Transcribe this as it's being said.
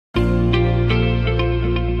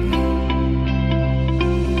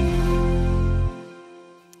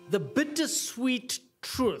sweet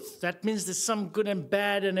truth. That means there's some good and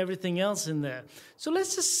bad and everything else in there. So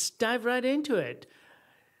let's just dive right into it.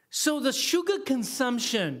 So the sugar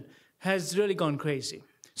consumption has really gone crazy.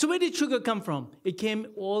 So where did sugar come from? It came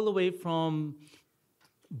all the way from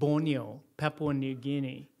Borneo, Papua New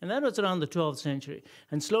Guinea. And that was around the 12th century.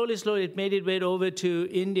 And slowly, it made its way over to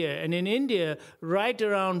India. And in India, right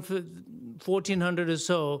around 1400 or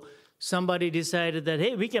so, somebody decided that,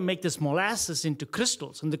 hey, we can make this molasses into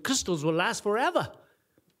crystals, and the crystals will last forever.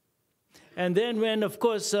 And then when, of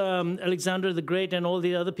course, Alexander the Great and all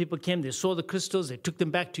the other people came, they saw the crystals, they took them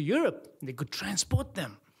back to Europe, and they could transport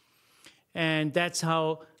them. And that's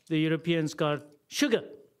how the Europeans got sugar.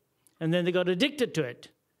 And then they got addicted to it.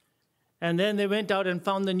 And then they went out and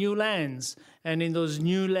found the new lands. And in those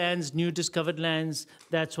new lands, new discovered lands,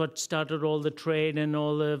 that's what started all the trade and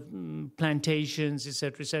all the plantations, et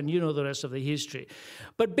cetera, and you know the rest of the history.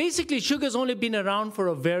 But basically, sugar's only been around for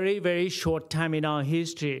a very, very short time in our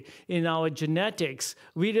history. In our genetics,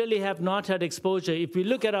 we really have not had exposure. If we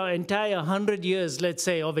look at our entire 100 years, let's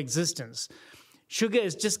say, of existence, sugar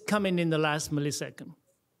has just come in the last millisecond.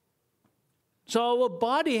 So our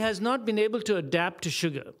body has not been able to adapt to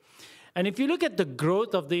sugar. And if you look at the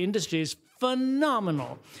growth of the industry, it's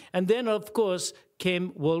phenomenal. And then, of course,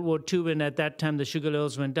 came World War II, and at that time the sugar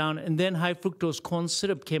levels went down. And then high fructose corn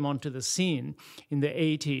syrup came onto the scene in the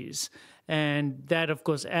 80s. And that, of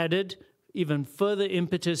course, added even further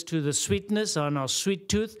impetus to the sweetness on our sweet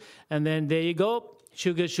tooth. And then there you go,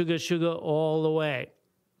 sugar, sugar, sugar all the way.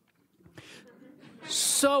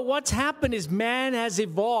 So what's happened is man has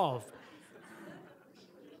evolved.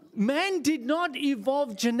 Man did not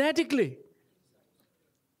evolve genetically.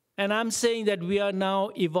 And I'm saying that we are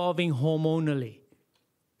now evolving hormonally.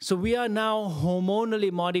 So we are now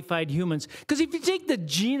hormonally modified humans. Because if you take the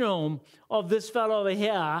genome of this fellow over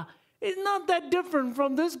here, it's not that different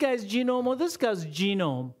from this guy's genome or this guy's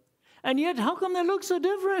genome. And yet, how come they look so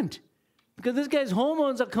different? Because this guy's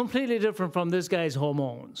hormones are completely different from this guy's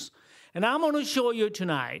hormones. And I'm going to show you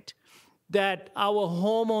tonight that our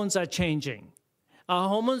hormones are changing. Our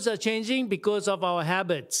hormones are changing because of our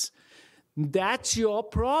habits. That's your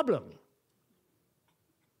problem.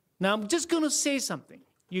 Now, I'm just going to say something.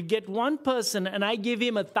 You get one person, and I give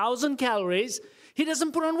him 1,000 calories, he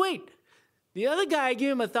doesn't put on weight. The other guy, I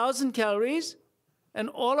give him 1,000 calories, and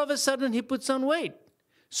all of a sudden, he puts on weight.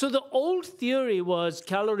 So the old theory was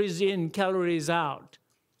calories in, calories out.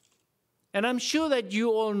 And I'm sure that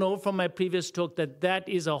you all know from my previous talk that that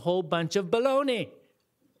is a whole bunch of baloney.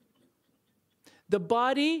 The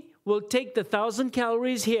body will take the 1,000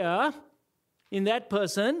 calories here in that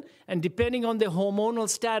person, and depending on their hormonal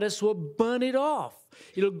status, will burn it off.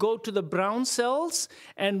 It'll go to the brown cells,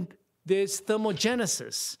 and there's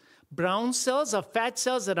thermogenesis. Brown cells are fat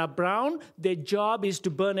cells that are brown. Their job is to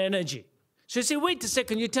burn energy. So you say, wait a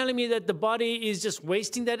second, you're telling me that the body is just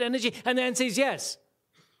wasting that energy? And the answer is yes.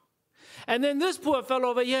 And then this poor fellow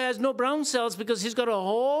over here has no brown cells because he's got a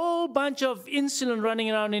whole bunch of insulin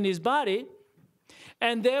running around in his body.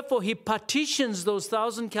 And therefore, he partitions those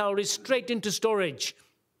 1,000 calories straight into storage.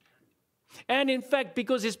 And in fact,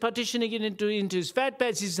 because he's partitioning it into his fat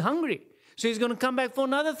pads, he's hungry. So he's going to come back for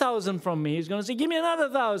another 1,000 from me. He's going to say, give me another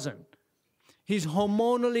 1,000. He's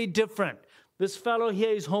hormonally different. This fellow here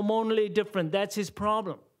is hormonally different. That's his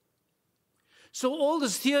problem. So all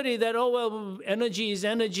this theory that, oh, well, energy is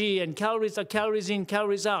energy and calories are calories in,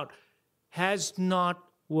 calories out, has not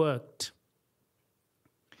worked.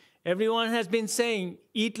 Everyone has been saying,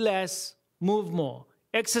 eat less, move more,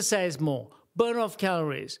 exercise more, burn off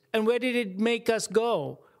calories. And where did it make us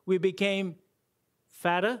go? We became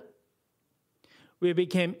fatter. We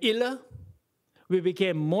became iller. We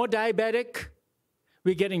became more diabetic.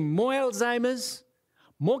 We're getting more Alzheimer's,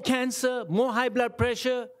 more cancer, more high blood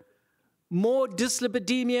pressure, more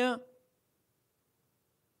dyslipidemia.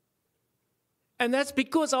 And that's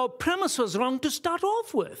because our premise was wrong to start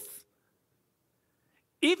off with.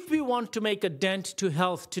 If we want to make a dent to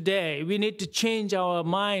health today, we need to change our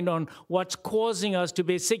mind on what's causing us to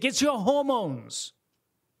be sick. It's your hormones.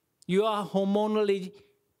 You are hormonally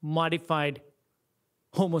modified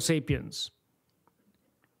Homo sapiens.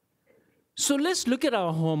 So let's look at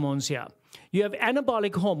our hormones here. You have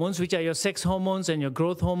anabolic hormones, which are your sex hormones and your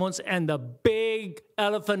growth hormones, and the big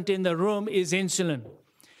elephant in the room is insulin.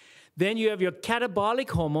 Then you have your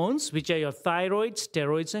catabolic hormones, which are your thyroid,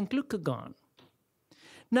 steroids, and glucagon.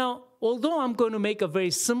 Now, although I'm going to make a very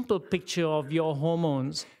simple picture of your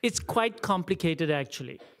hormones, it's quite complicated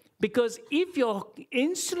actually. Because if your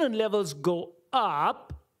insulin levels go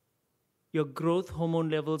up, your growth hormone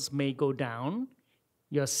levels may go down,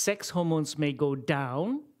 your sex hormones may go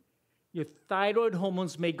down, your thyroid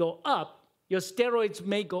hormones may go up, your steroids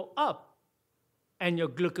may go up and your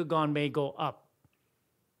glucagon may go up.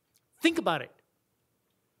 Think about it.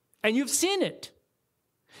 And you've seen it.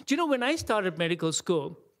 Do you know, when I started medical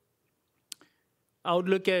school, I would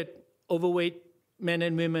look at overweight men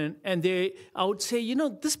and women, and I would say, you know,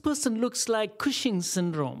 this person looks like Cushing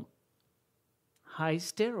syndrome. High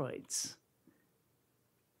steroids.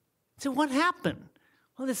 So what happened?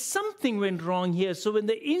 Well, there's something went wrong here. So when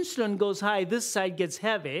the insulin goes high, this side gets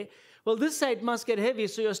heavy. Well, this side must get heavy,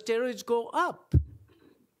 so your steroids go up.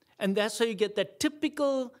 And that's how you get that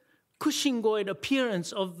typical Cushingoid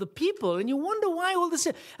appearance of the people. And you wonder why all this.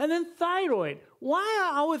 And then thyroid. Why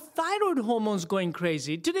are our thyroid hormones going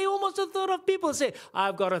crazy? Today, almost a third of people say,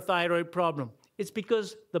 I've got a thyroid problem. It's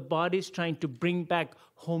because the body's trying to bring back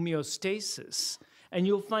homeostasis. And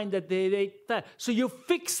you'll find that so you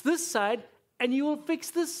fix this side, and you will fix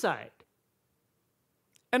this side.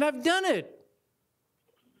 And I've done it.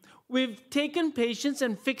 We've taken patients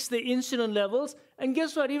and fixed the insulin levels, and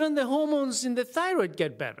guess what? Even the hormones in the thyroid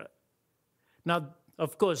get better. Now,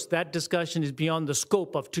 of course, that discussion is beyond the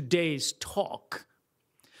scope of today's talk.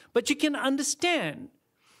 But you can understand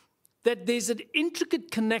that there's an intricate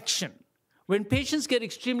connection. When patients get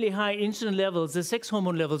extremely high insulin levels, the sex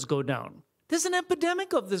hormone levels go down. There's an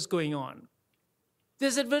epidemic of this going on.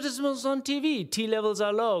 There's advertisements on TV. T levels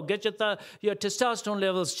are low. Get your testosterone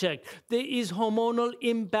levels checked. There is hormonal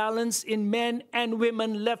imbalance in men and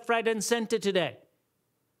women, left, right, and center today.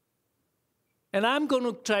 And I'm going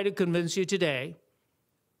to try to convince you today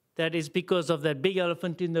that it's because of that big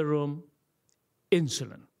elephant in the room,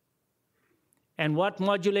 insulin. And what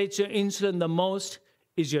modulates your insulin the most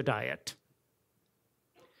is your diet.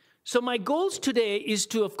 So my goals today is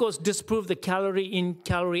to, of course, disprove the calorie in,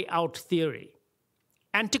 calorie out theory.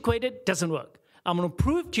 Antiquated, doesn't work. I'm going to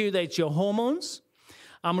prove to you that it's your hormones.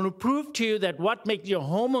 I'm going to prove to you that what makes your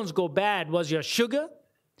hormones go bad was your sugar,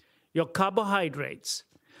 your carbohydrates.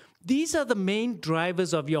 These are the main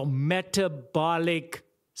drivers of your metabolic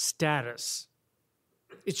status.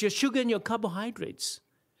 It's your sugar and your carbohydrates.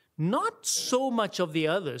 Not so much of the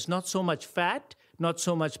others, not so much fat, not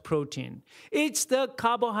so much protein. It's the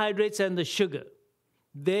carbohydrates and the sugar.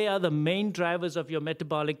 They are the main drivers of your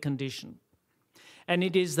metabolic condition. And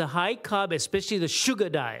it is the high carb, especially the sugar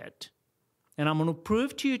diet. And I'm going to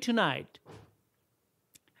prove to you tonight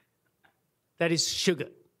that is sugar.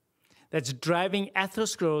 That's driving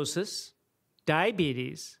atherosclerosis,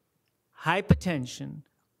 diabetes, hypertension,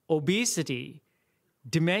 obesity,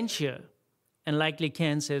 dementia, and likely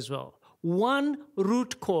cancer as well. One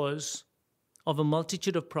root cause of a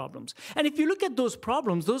multitude of problems. And if you look at those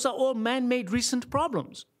problems, those are all man-made recent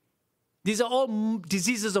problems. These are all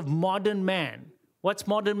diseases of modern man. What's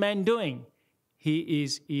modern man doing? He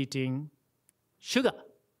is eating sugar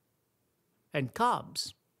and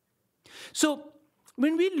carbs. So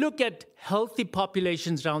when we look at healthy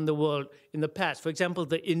populations around the world in the past, for example,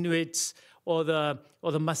 the Inuits or the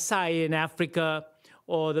Maasai in Africa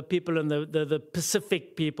or the people in the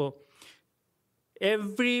Pacific people,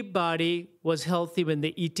 everybody was healthy when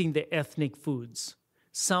they're eating the ethnic foods.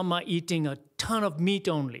 Some are eating a ton of meat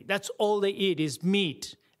only. That's all they eat is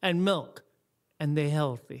meat and milk. And they're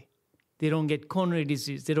healthy. They don't get coronary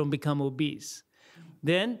disease. They don't become obese.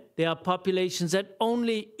 Then there are populations that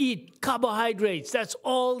only eat carbohydrates. That's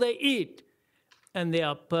all they eat. And they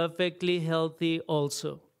are perfectly healthy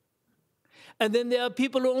also. And then there are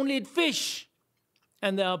people who only eat fish.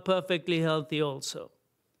 And they are perfectly healthy also.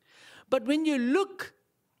 But when you look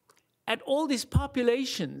at all these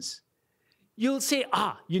populations, you'll say,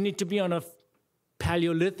 you need to be on a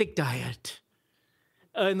Paleolithic diet.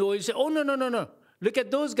 And you say, no. Look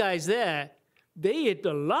at those guys there. They eat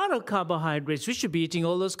a lot of carbohydrates. We should be eating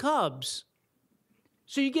all those carbs.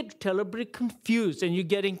 So you get terribly confused, and you're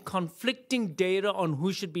getting conflicting data on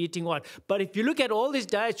who should be eating what. But if you look at all these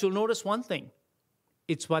diets, you'll notice one thing.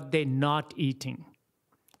 It's what they're not eating.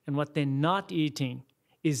 And what they're not eating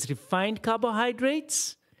is refined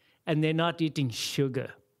carbohydrates, and they're not eating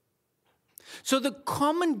sugar. So the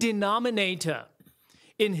common denominator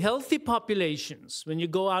in healthy populations, when you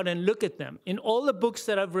go out and look at them, in all the books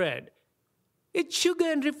that I've read, it's sugar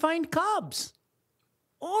and refined carbs.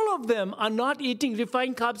 All of them are not eating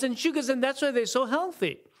refined carbs and sugars, and that's why they're so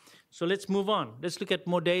healthy. So let's move on. Let's look at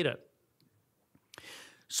more data.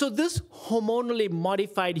 So this hormonally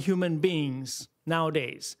modified human beings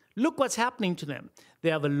nowadays, look what's happening to them.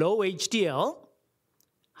 They have a low HDL,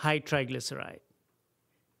 high triglyceride.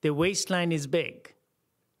 Their waistline is big.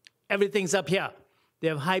 Everything's up here. They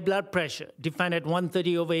have high blood pressure, defined at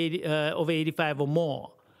 130 over 85 or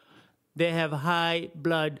more. They have high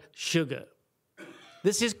blood sugar.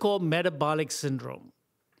 This is called metabolic syndrome.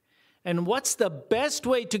 And what's the best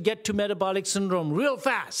way to get to metabolic syndrome real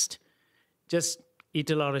fast? Just eat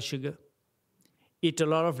a lot of sugar. Eat a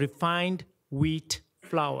lot of refined wheat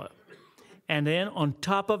flour. And then on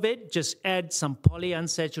top of it, just add some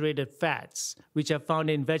polyunsaturated fats, which are found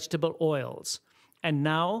in vegetable oils. And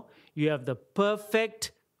now you have the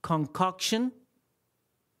perfect concoction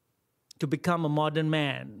to become a modern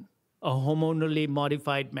man, a hormonally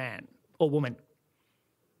modified man or woman.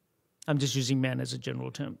 I'm just using man as a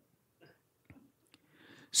general term.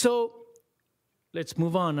 So let's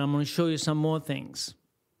move on. I'm going to show you some more things.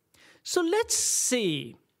 So let's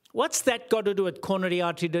see. What's that got to do with coronary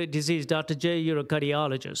artery disease? Dr. J, you're a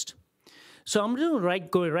cardiologist. So I'm going to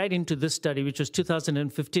go right into this study, which was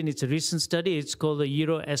 2015. It's a recent study. It's called the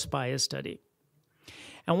Euro-Aspire study.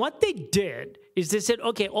 And what they did is they said,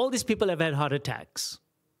 okay, all these people have had heart attacks.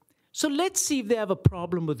 So let's see if they have a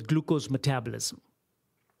problem with glucose metabolism.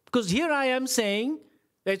 Because here I am saying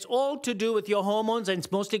that it's all to do with your hormones, and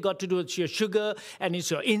it's mostly got to do with your sugar, and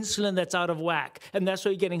it's your insulin that's out of whack. And that's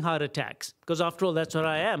why you're getting heart attacks. Because after all, that's what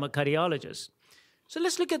I am, a cardiologist. So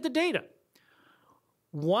let's look at the data.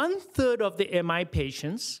 1/3 of the MI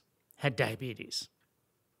patients had diabetes.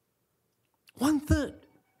 1/3.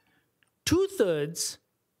 2/3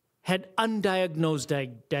 had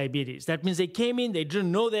undiagnosed diabetes. That means they came in, they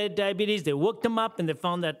didn't know they had diabetes, they worked them up, and they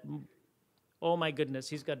found that, oh my goodness,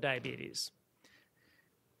 he's got diabetes.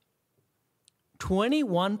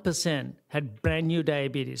 21% had brand new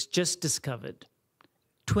diabetes, just discovered.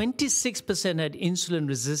 26% had insulin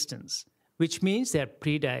resistance, which means they had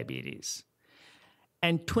pre-diabetes.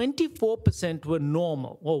 And 24% were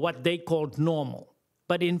normal, or what they called normal.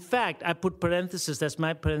 But in fact, I put parentheses, that's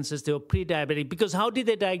my parenthesis, they were pre-diabetic. Because how did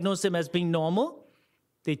they diagnose them as being normal?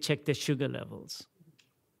 They checked their sugar levels.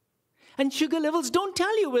 And sugar levels don't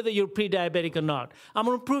tell you whether you're pre-diabetic or not. I'm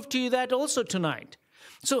going to prove to you that also tonight.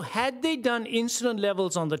 So had they done insulin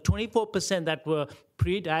levels on the 24% that were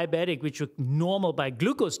pre-diabetic, which were normal by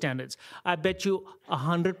glucose standards, I bet you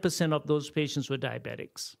 100% of those patients were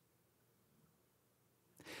diabetics.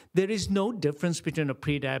 There is no difference between a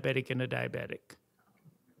pre-diabetic and a diabetic.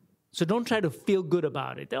 So don't try to feel good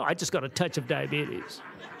about it. Oh, I just got a touch of diabetes.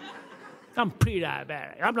 I'm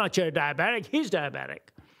pre-diabetic. I'm not sure diabetic. He's diabetic.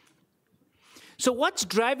 So what's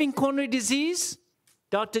driving coronary disease?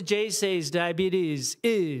 Dr. J says diabetes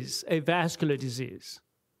is a vascular disease.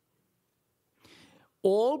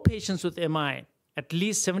 All patients with MI, at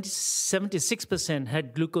least 76%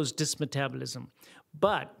 had glucose dysmetabolism,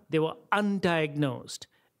 but they were undiagnosed.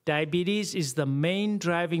 Diabetes is the main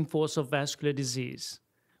driving force of vascular disease.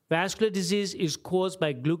 Vascular disease is caused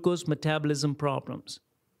by glucose metabolism problems.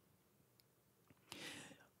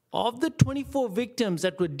 Of the 24 victims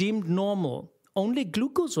that were deemed normal, only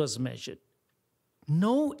glucose was measured.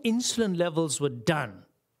 No insulin levels were done!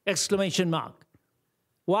 Exclamation mark.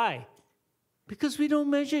 Why? Because we don't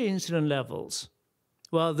measure insulin levels.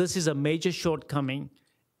 Well, this is a major shortcoming,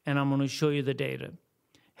 and I'm going to show you the data.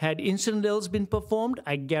 Had insulin levels been performed,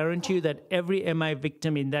 I guarantee you that every MI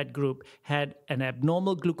victim in that group had an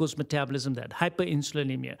abnormal glucose metabolism, that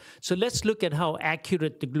hyperinsulinemia. So let's look at how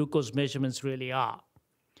accurate the glucose measurements really are.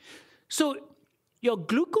 So your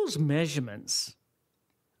glucose measurements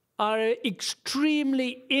are an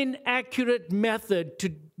extremely inaccurate method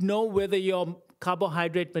to know whether your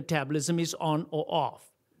carbohydrate metabolism is on or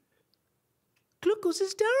off. Glucose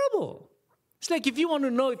is terrible. It's like if you want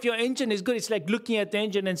to know if your engine is good, it's like looking at the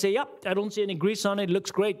engine and say, yep, I don't see any grease on it, it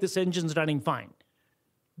looks great, this engine's running fine.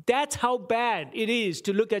 That's how bad it is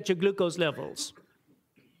to look at your glucose levels.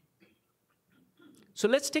 So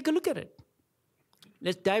let's take a look at it.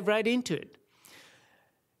 Let's dive right into it.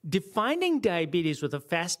 Defining diabetes with a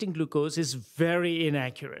fasting glucose is very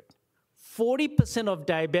inaccurate. 40% of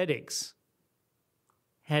diabetics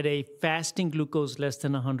had a fasting glucose less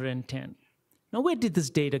than 110. Now, where did this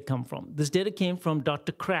data come from? This data came from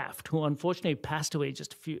Dr. Kraft, who unfortunately passed away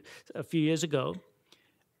just a few years ago.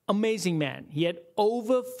 Amazing man. He had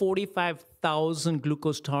over 45,000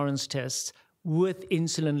 glucose tolerance tests with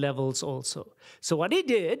insulin levels also. So what he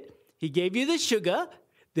did, he gave you the sugar,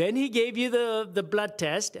 then he gave you the blood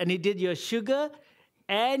test, and he did your sugar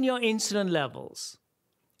and your insulin levels.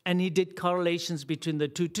 And he did correlations between the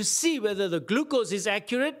two to see whether the glucose is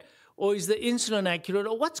accurate or is the insulin accurate,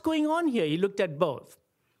 or what's going on here? He looked at both.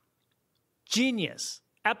 Genius,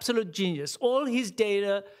 absolute genius. All his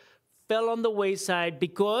data fell on the wayside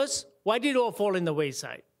because, why did it all fall in the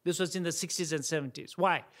wayside? This was in the 60s and 70s.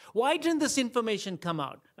 Why? Why didn't this information come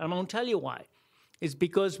out? I'm going to tell you why. It's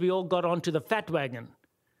because we all got onto the fat wagon.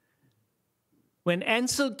 When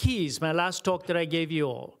Ansel Keys, my last talk that I gave you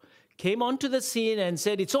all, came onto the scene and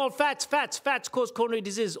said, it's all fats cause coronary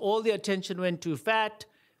disease, all the attention went to fat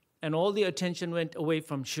and all the attention went away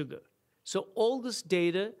from sugar. So all this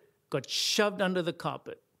data got shoved under the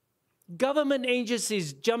carpet. Government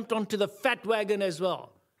agencies jumped onto the fat wagon as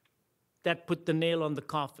well. That put the nail on the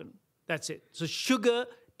coffin. That's it. So sugar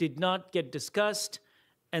did not get discussed,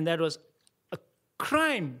 and that was a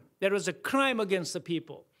crime. That was a crime against the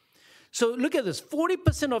people. So look at this.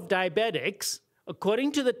 40% of diabetics,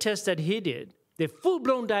 according to the test that he did, they're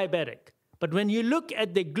full-blown diabetic. But when you look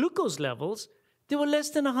at their glucose levels, they were less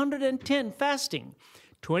than 110 fasting.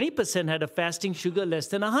 20% had a fasting sugar less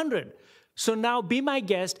than 100. So now be my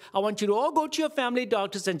guest. I want you to all go to your family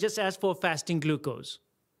doctors and just ask for fasting glucose.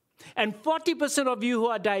 And 40% of you who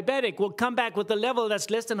are diabetic will come back with a level that's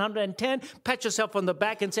less than 110, pat yourself on the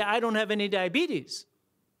back and say, I don't have any diabetes.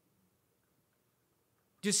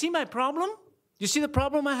 Do you see my problem? Do you see the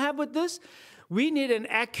problem I have with this? We need an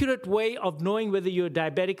accurate way of knowing whether you're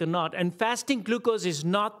diabetic or not. And fasting glucose is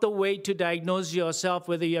not the way to diagnose yourself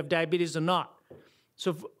whether you have diabetes or not.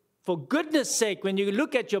 So for goodness sake, when you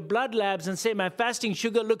look at your blood labs and say, my fasting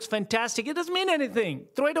sugar looks fantastic, it doesn't mean anything.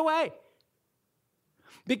 Throw it away.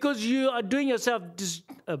 Because you are doing yourself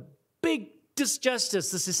a big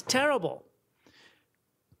disjustice. This is terrible.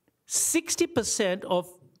 60% of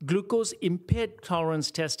glucose impaired tolerance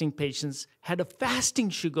testing patients had a fasting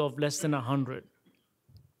sugar of less than 100.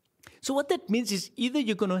 So what that means is either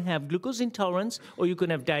you're going to have glucose intolerance or you're going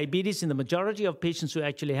to have diabetes in the majority of patients who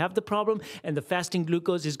actually have the problem, and the fasting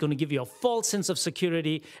glucose is going to give you a false sense of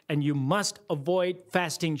security, and you must avoid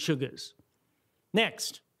fasting sugars.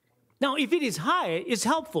 Next. Now, if it is high, it's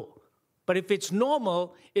helpful. But if it's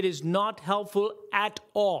normal, it is not helpful at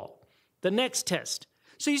all. The next test.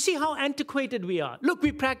 So you see how antiquated we are. Look,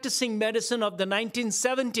 we're practicing medicine of the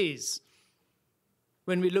 1970s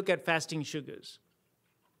when we look at fasting sugars.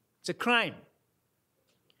 It's a crime.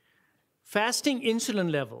 Fasting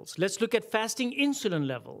insulin levels. Let's look at fasting insulin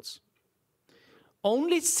levels.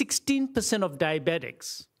 Only 16% of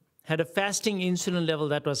diabetics had a fasting insulin level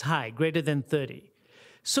that was high, greater than 30.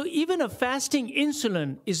 So even a fasting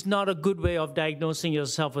insulin is not a good way of diagnosing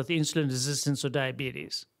yourself with insulin resistance or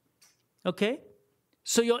diabetes. Okay?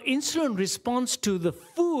 So your insulin response to the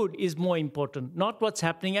food is more important, not what's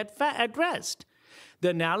happening at rest. The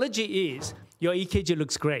analogy is, your EKG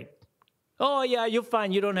looks great. Oh yeah, you're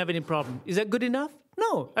fine, you don't have any problem. Is that good enough?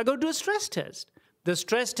 No, I go do a stress test. The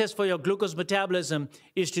stress test for your glucose metabolism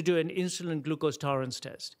is to do an insulin glucose tolerance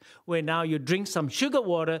test, where now you drink some sugar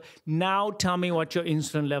water, now tell me what your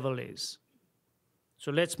insulin level is.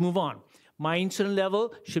 So let's move on. My insulin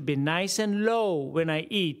level should be nice and low when I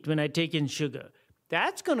eat, when I take in sugar.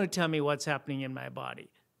 That's going to tell me what's happening in my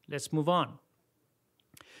body. Let's move on.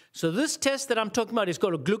 So this test that I'm talking about is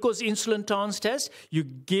called a glucose insulin tolerance test. You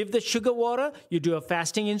give the sugar water, you do a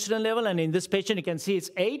fasting insulin level, and in this patient you can see it's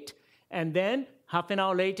 8, and then half an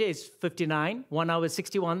hour later it's 59, 1 hour is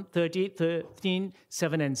 61, 30, 13,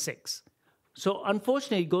 7, and 6. So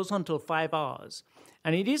unfortunately it goes on till 5 hours.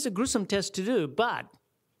 And it is a gruesome test to do, but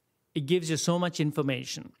it gives you so much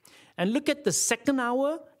information. And look at the second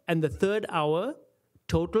hour and the third hour.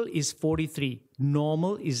 Total is 43.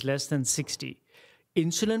 Normal is less than 60.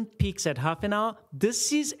 Insulin peaks at half an hour.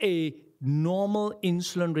 This is a normal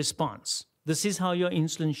insulin response. This is how your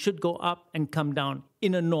insulin should go up and come down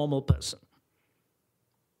in a normal person.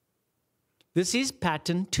 This is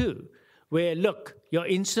pattern 2, where look, your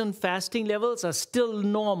insulin fasting levels are still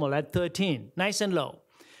normal at 13, nice and low.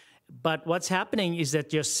 But what's happening is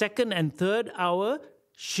that your second and third hour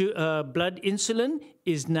blood insulin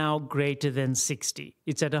is now greater than 60.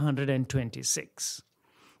 It's at 126.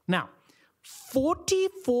 Now,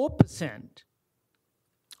 44%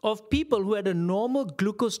 of people who had a normal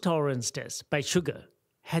glucose tolerance test by sugar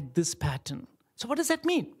had this pattern. So what does that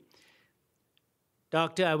mean?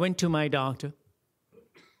 Doctor, I went to my doctor.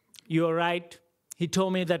 You're right. He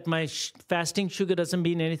told me that my fasting sugar doesn't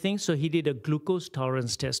mean anything, so he did a glucose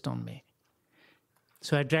tolerance test on me.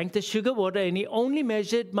 So I drank the sugar water, and he only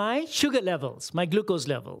measured my sugar levels, my glucose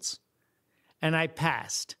levels. And I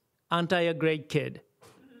passed. Aren't I a great kid?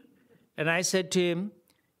 And I said to him,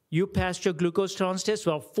 you passed your glucose tolerance test?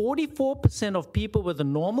 Well, 44% of people with a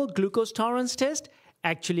normal glucose tolerance test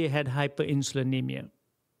actually had hyperinsulinemia.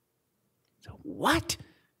 So what?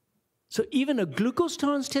 So even a glucose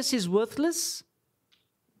tolerance test is worthless?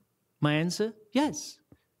 My answer, yes.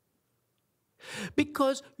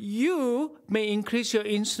 Because you may increase your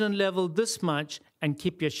insulin level this much and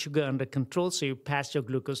keep your sugar under control, so you pass your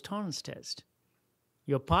glucose tolerance test.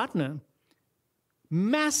 Your partner,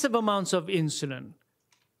 massive amounts of insulin,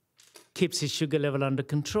 keeps his sugar level under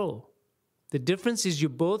control. The difference is you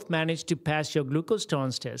both managed to pass your glucose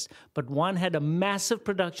tolerance test, but one had a massive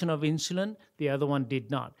production of insulin, the other one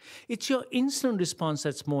did not. It's your insulin response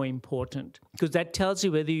that's more important, because that tells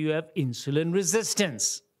you whether you have insulin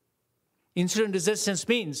resistance. Insulin resistance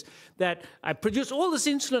means that I produce all this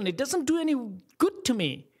insulin, it doesn't do any good to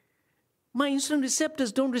me. My insulin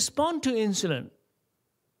receptors don't respond to insulin.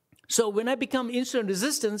 So when I become insulin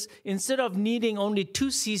resistant, instead of needing only 2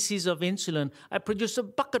 cc's of insulin, I produce a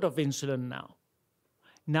bucket of insulin now.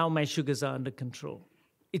 Now my sugars are under control.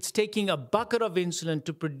 It's taking a bucket of insulin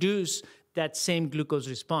to produce that same glucose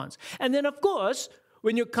response. And then, of course,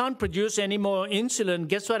 when you can't produce any more insulin,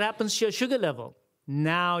 guess what happens to your sugar level?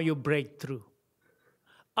 Now you break through.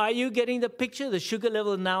 Are you getting the picture? The sugar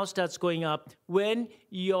level now starts going up when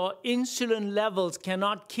your insulin levels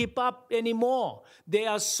cannot keep up anymore. They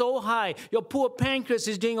are so high. Your poor pancreas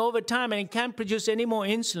is doing overtime and it can't produce any more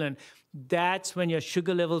insulin. That's when your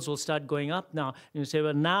sugar levels will start going up now. And you say,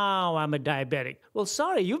 well, now I'm a diabetic. Well,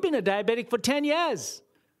 sorry, you've been a diabetic for 10 years.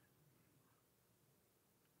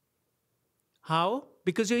 How?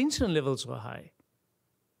 Because your insulin levels were high.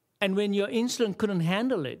 And when your insulin couldn't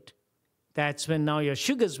handle it, that's when now your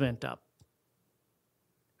sugars went up.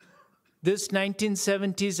 This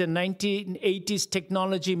 1970s and 1980s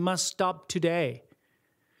technology must stop today,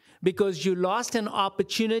 because you lost an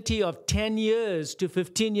opportunity of 10 years to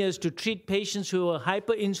 15 years to treat patients who are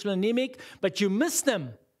hyperinsulinemic, but you missed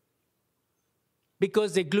them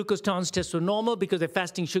because their glucose tolerance tests were normal, because their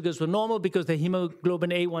fasting sugars were normal, because their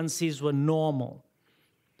hemoglobin A1Cs were normal.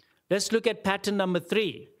 Let's look at pattern number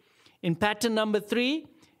 3. In pattern number 3,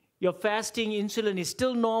 your fasting insulin is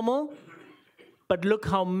still normal, but look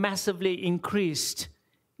how massively increased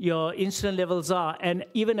your insulin levels are. And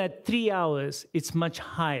even at 3 hours, it's much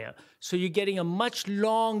higher. So you're getting a much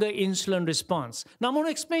longer insulin response. Now, I'm going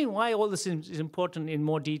to explain why all this is important in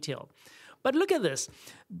more detail. But look at this.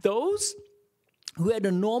 Those who had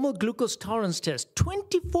a normal glucose tolerance test,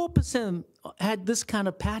 24% had this kind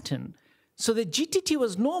of pattern. So the GTT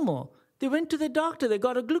was normal. They went to the doctor. They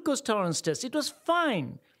got a glucose tolerance test. It was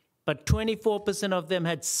fine. But 24% of them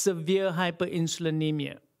had severe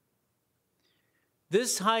hyperinsulinemia.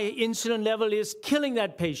 This high insulin level is killing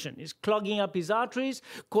that patient. It's clogging up his arteries,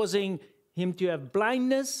 causing him to have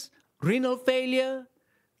blindness, renal failure,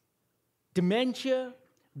 dementia,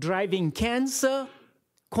 driving cancer,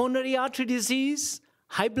 coronary artery disease,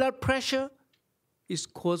 high blood pressure is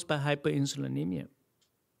caused by hyperinsulinemia.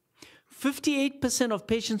 58% of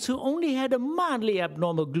patients who only had a mildly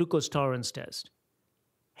abnormal glucose tolerance test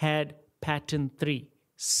had pattern 3,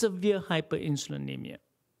 severe hyperinsulinemia.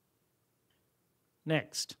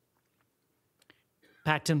 Next,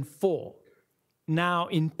 pattern 4. Now,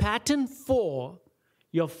 in pattern 4,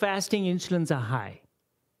 your fasting insulins are high.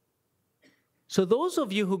 So those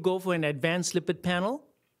of you who go for an advanced lipid panel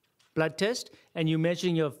blood test and you're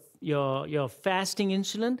measuring your fasting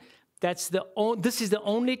insulin, this is the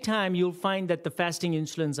only time you'll find that the fasting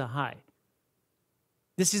insulins are high.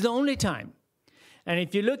 This is the only time. And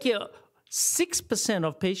if you look here, 6%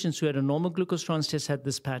 of patients who had a normal glucose tolerance test had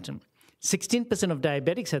this pattern. 16% of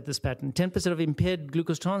diabetics had this pattern. 10% of impaired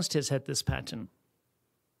glucose tolerance tests had this pattern.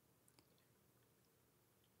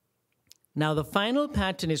 Now, the final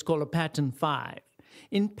pattern is called a pattern 5.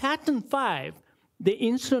 In pattern 5, the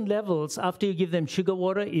insulin levels after you give them sugar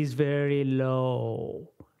water is very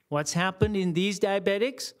low. What's happened in these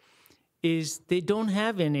diabetics is they don't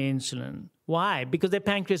have any insulin. Why? Because their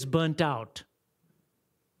pancreas burnt out.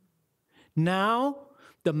 Now,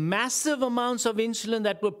 the massive amounts of insulin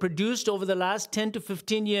that were produced over the last 10 to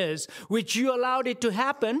 15 years, which you allowed it to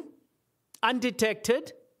happen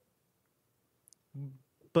undetected,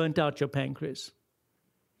 burnt out your pancreas.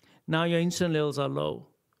 Now your insulin levels are low.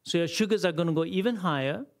 So your sugars are going to go even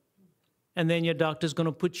higher, and then your doctor's going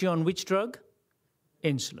to put you on which drug?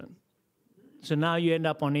 Insulin. So now you end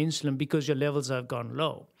up on insulin because your levels have gone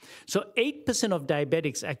low. So 8% of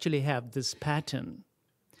diabetics actually have this pattern.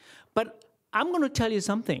 But I'm going to tell you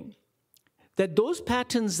something, that those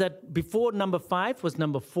patterns that before number 5 was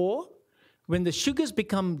number 4, when the sugars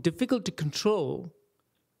become difficult to control,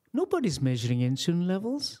 nobody's measuring insulin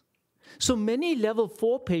levels. So many level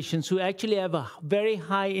 4 patients who actually have a very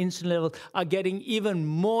high insulin level are getting even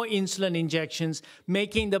more insulin injections,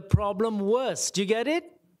 making the problem worse. Do you get it?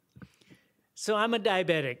 So I'm a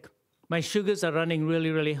diabetic. My sugars are running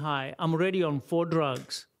really, really high. I'm already on 4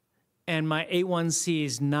 drugs, and my A1C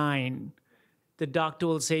is 9. The doctor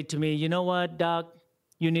will say to me, you know what, doc,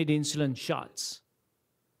 you need insulin shots.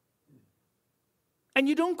 And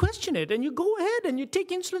you don't question it, and you go ahead and you take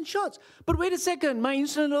insulin shots. But wait a second, my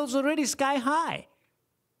insulin levels are already sky high.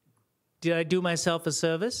 Did I do myself a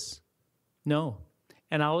service? No.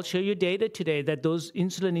 And I will show you data today that those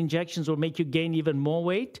insulin injections will make you gain even more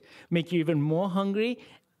weight, make you even more hungry,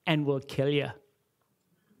 and will kill you.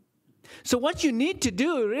 So what you need to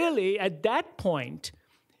do really at that point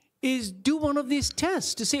is do one of these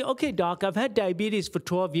tests to say, okay, doc, I've had diabetes for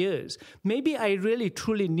 12 years. Maybe I really,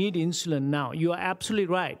 truly need insulin now. You are absolutely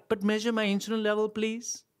right. But measure my insulin level,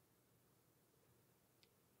 please.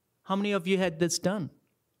 How many of you had this done?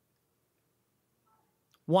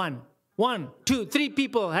 One, two, three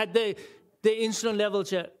people had the insulin level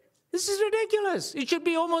check. This is ridiculous. It should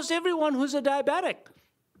be almost everyone who's a diabetic.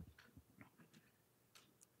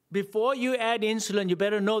 Before you add insulin, you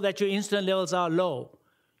better know that your insulin levels are low.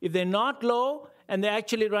 If they're not low and they're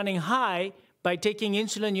actually running high, by taking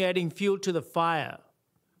insulin, you're adding fuel to the fire.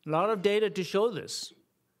 A lot of data to show this.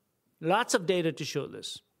 Lots of data to show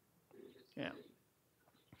this. Yeah.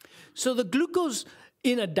 So the glucose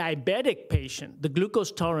in a diabetic patient, the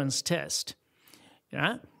glucose tolerance test,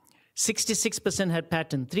 66% had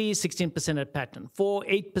pattern 3, 16% had pattern 4,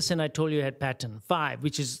 8% I told you had pattern 5,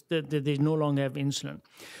 which is they no longer have insulin.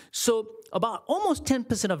 So about almost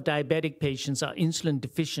 10% of diabetic patients are insulin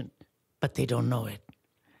deficient, but they don't know it.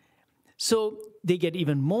 So they get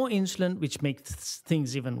even more insulin, which makes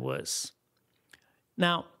things even worse.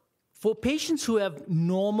 Now, for patients who have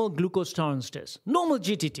normal glucose tolerance tests, normal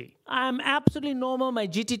GTT, I'm absolutely normal, my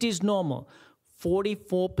GTT is normal,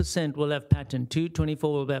 44% will have pattern 2, 24%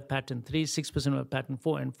 will have pattern 3, 6% will have pattern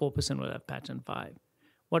 4, and 4% will have pattern 5.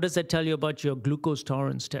 What does that tell you about your glucose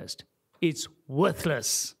tolerance test? It's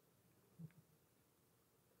worthless.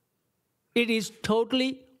 It is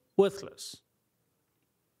totally worthless.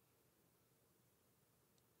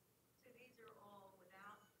 So these are all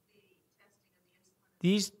without the testing of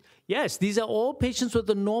the insulin? Yes, these are all patients with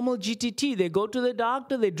a normal GTT. They go to the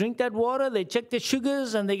doctor, they drink that water, they check their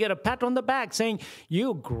sugars, and they get a pat on the back saying,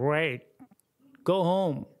 "You're great. Go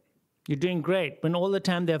home. You're doing great." When all the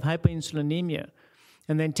time they have hyperinsulinemia.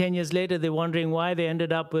 And then 10 years later, they're wondering why they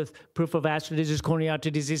ended up with peripheral vascular disease, coronary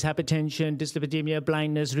artery disease, hypertension, dyslipidemia,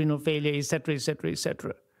 blindness, renal failure, etc., etc.,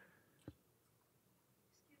 etc.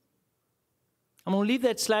 I'm going to leave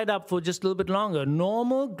that slide up for just a little bit longer.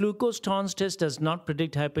 Normal glucose tolerance test does not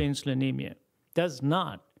predict hyperinsulinemia. Does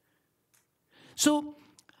not. So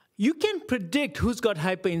you can predict who's got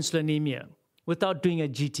hyperinsulinemia without doing a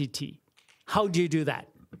GTT. How do you do that?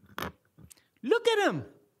 Look at him.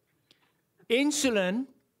 Insulin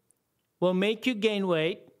will make you gain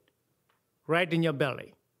weight right in your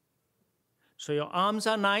belly. So your arms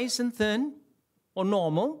are nice and thin or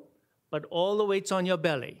normal, but all the weight's on your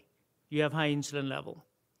belly. You have high insulin level.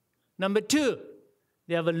 Number 2,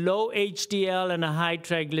 they have a low HDL and a high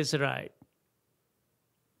triglyceride.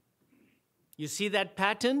 You see that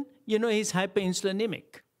pattern? You know he's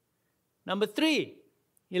hyperinsulinemic. Number 3,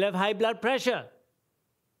 he'll have high blood pressure.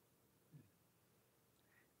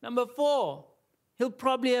 Number 4, he'll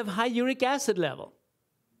probably have high uric acid level.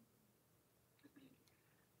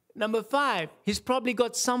 Number 5, he's probably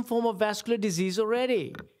got some form of vascular disease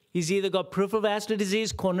already. He's either got peripheral vascular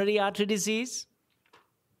disease, coronary artery disease,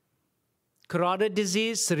 carotid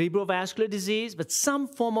disease, cerebrovascular disease, but some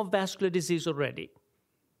form of vascular disease already.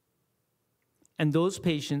 And those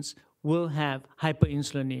patients will have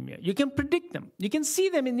hyperinsulinemia. You can predict them. You can see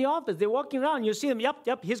them in the office. They're walking around. You see them,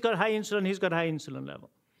 yep, he's got high insulin, he's got high insulin level.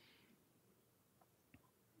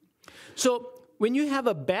 So when you have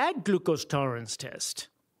a bad glucose tolerance test,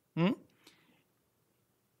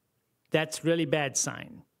 that's really bad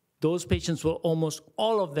sign. Those patients will almost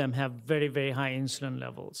all of them have very, very high insulin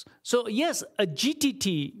levels. So yes, a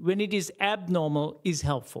GTT, when it is abnormal, is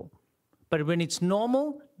helpful. But when it's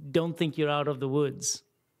normal, don't think you're out of the woods.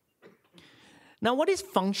 Now, what is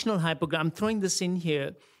functional hypoglycemia? I'm throwing this in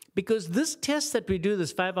here because this test that we do,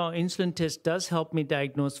 this 5-hour insulin test, does help me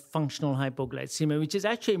diagnose functional hypoglycemia, which is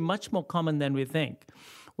actually much more common than we think.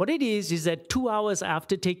 What it is that 2 hours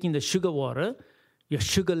after taking the sugar water, your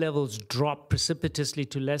sugar levels drop precipitously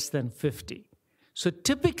to less than 50. So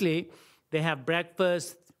typically, they have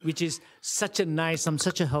breakfast, which is such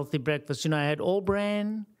a healthy breakfast. You know, I had all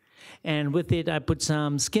bran, and with it, I put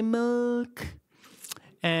some skim milk,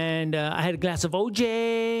 and I had a glass of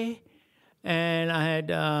OJ, and I had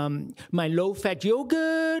my low-fat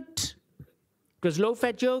yogurt. It was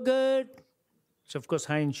low-fat yogurt, so of course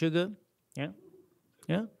high in sugar,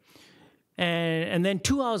 yeah. And then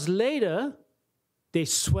 2 hours later, they're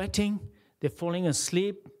sweating, they're falling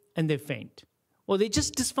asleep, and they faint. Or they're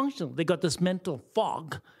just dysfunctional. They got this mental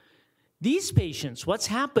fog. These patients, what's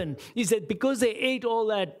happened is that because they ate all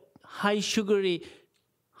that high sugary,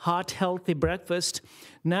 heart-healthy breakfast,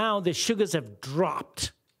 now the sugars have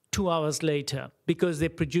dropped 2 hours later because they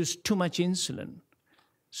produce too much insulin.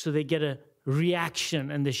 So they get a reaction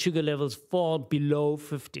and the sugar levels fall below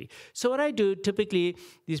 50. So what I do, typically,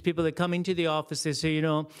 these people that come into the office, they say,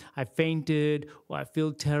 I fainted, or I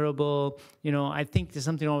feel terrible, I think there's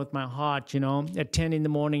something wrong with my heart, at 10 in the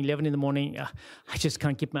morning, 11 in the morning, I just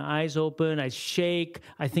can't keep my eyes open, I shake,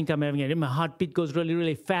 I think I'm having my heartbeat goes really,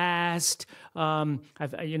 really fast, I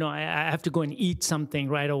have to go and eat something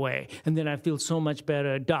right away, and then I feel so much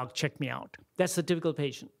better, doc, check me out. That's the typical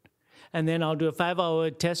patient. And then I'll do a 5-hour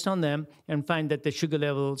test on them and find that the sugar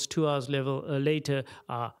levels 2 hours later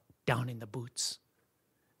are down in the boots.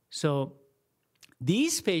 So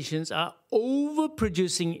these patients are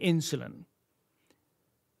overproducing insulin.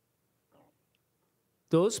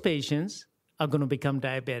 Those patients are going to become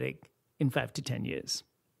diabetic in 5 to 10 years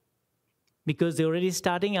because they're already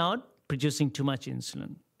starting out producing too much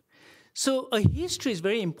insulin. So a history is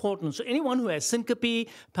very important. So anyone who has syncope,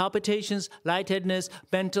 palpitations, lightheadedness,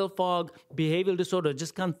 mental fog, behavioral disorder,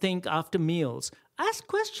 just can't think after meals, ask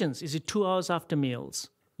questions. Is it 2 hours after meals?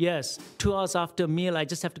 Yes, 2 hours after a meal, I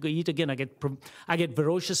just have to go eat again. I get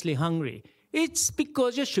ferociously hungry. It's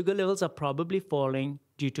because your sugar levels are probably falling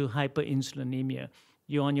due to hyperinsulinemia.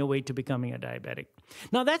 You're on your way to becoming a diabetic.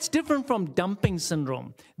 Now, that's different from dumping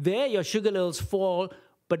syndrome. There, your sugar levels fall,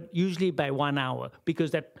 but usually by 1 hour,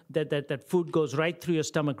 because that food goes right through your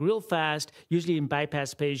stomach real fast, usually in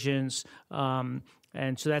bypass patients,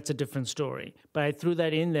 and so that's a different story. But I threw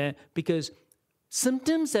that in there because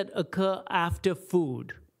symptoms that occur after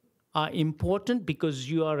food are important because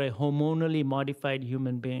you are a hormonally modified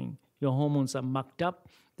human being. Your hormones are mucked up.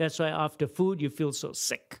 That's why after food you feel so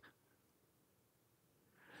sick.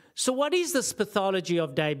 So what is this pathology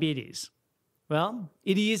of diabetes? Well,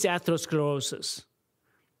 it is atherosclerosis.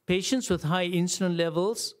 Patients with high insulin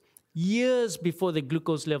levels, years before the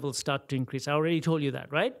glucose levels start to increase. I already told you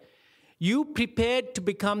that, right? You prepared to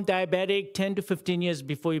become diabetic 10 to 15 years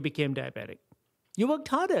before you became diabetic. You worked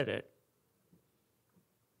hard at it.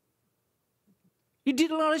 You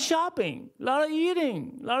did a lot of shopping, a lot of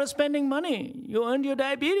eating, a lot of spending money. You earned your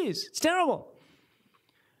diabetes. It's terrible.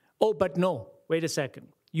 Oh, but no, wait a second.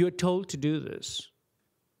 You're told to do this.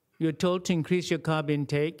 You're told to increase your carb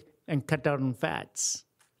intake and cut down on fats.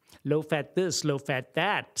 Low fat this, low fat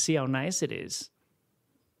that. See how nice it is.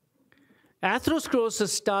 Atherosclerosis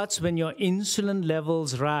starts when your insulin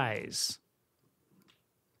levels rise.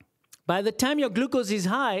 By the time your glucose is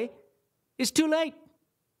high, it's too late.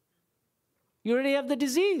 You already have the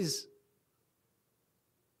disease.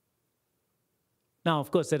 Now,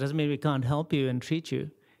 of course, that doesn't mean we can't help you and treat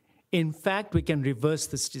you. In fact, we can reverse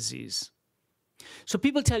this disease. So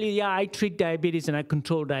people tell you, yeah, I treat diabetes and I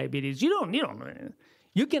control diabetes. You don't.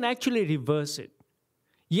 You can actually reverse it.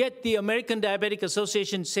 Yet the American Diabetic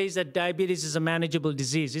Association says that diabetes is a manageable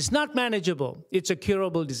disease. It's not manageable. It's a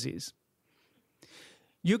curable disease.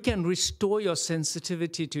 You can restore your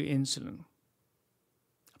sensitivity to insulin.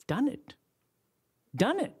 I've done it.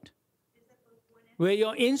 Where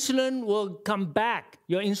your insulin will come back.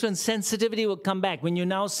 Your insulin sensitivity will come back. When you're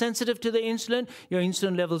now sensitive to the insulin, your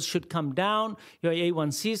insulin levels should come down, your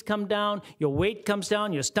A1Cs come down, your weight comes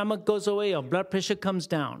down, your stomach goes away, your blood pressure comes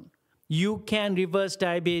down. You can reverse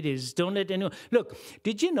diabetes. Don't let anyone... Look,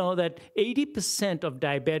 did you know that 80% of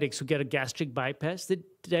diabetics who get a gastric bypass, the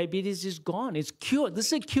diabetes is gone. It's cured. This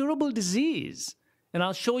is a curable disease. And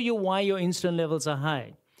I'll show you why your insulin levels are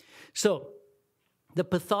high. So, the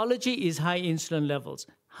pathology is high insulin levels.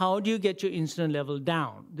 How do you get your insulin level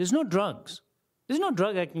down? There's no drugs. There's no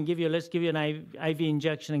drug I can give you. Let's give you an IV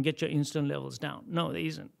injection and get your insulin levels down. No, there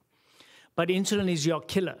isn't. But insulin is your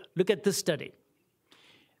killer. Look at this study.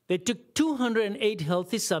 They took 208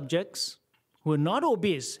 healthy subjects who were not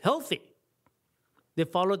obese, healthy. They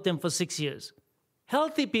followed them for 6 years.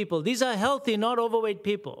 Healthy people. These are healthy, not overweight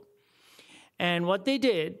people. And what they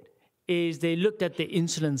did is they looked at the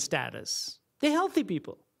insulin status. They're healthy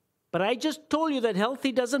people. But I just told you that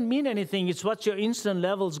healthy doesn't mean anything. It's what's your insulin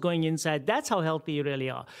levels going inside. That's how healthy you really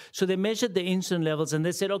are. So they measured the insulin levels and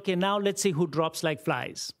they said, okay, now let's see who drops like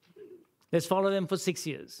flies. Let's follow them for 6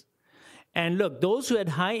 years. And look, those who had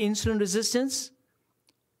high insulin resistance,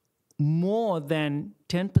 more than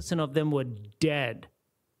 10% of them were dead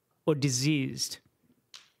or diseased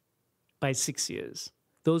by 6 years.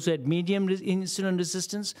 Those who had medium insulin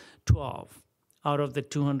resistance, 12 out of the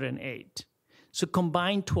 208. So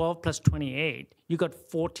combine 12 plus 28, you got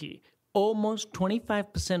 40. Almost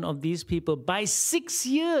 25% of these people by 6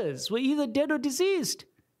 years were either dead or diseased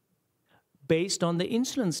based on the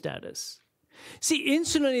insulin status. See,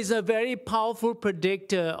 insulin is a very powerful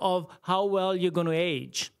predictor of how well you're going to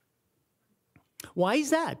age. Why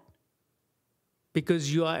is that?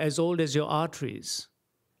 because you are as old as your arteries.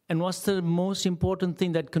 And what's the most important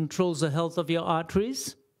thing that controls the health of your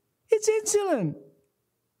arteries? It's insulin.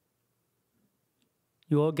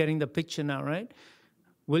 You're all getting the picture now, right?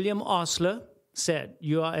 William Osler said,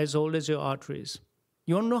 you are as old as your arteries.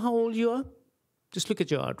 You want to know how old you are? Just look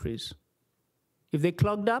at your arteries. If they're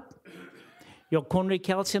clogged up, your coronary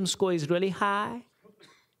calcium score is really high,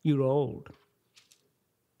 you're old.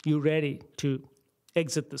 You're ready to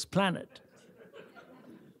exit this planet.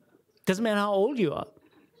 Doesn't matter how old you are.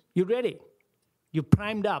 You're ready. You're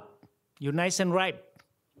primed up. You're nice and ripe.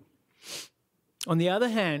 On the other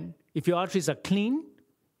hand, if your arteries are clean,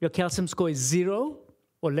 your calcium score is 0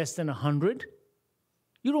 or less than 100,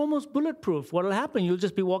 you're almost bulletproof. What will happen? You'll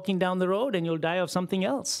just be walking down the road and you'll die of something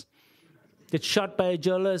else. Get shot by a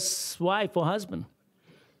jealous wife or husband.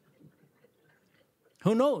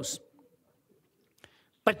 Who knows?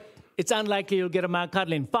 But it's unlikely you'll get a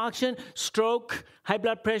myocardial infarction, stroke, high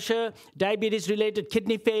blood pressure, diabetes-related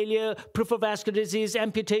kidney failure, peripheral vascular disease,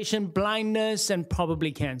 amputation, blindness, and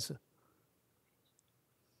probably cancer.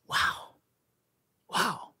 Wow.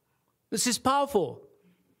 Wow. This is powerful.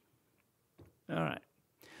 All right.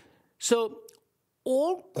 So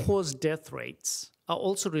all-cause death rates are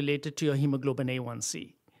also related to your hemoglobin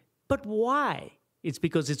A1C. But why? It's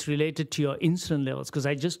because it's related to your insulin levels, because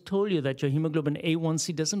I just told you that your hemoglobin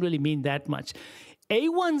A1C doesn't really mean that much.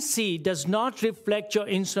 A1C does not reflect your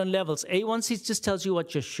insulin levels. A1C just tells you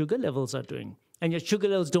what your sugar levels are doing. And your sugar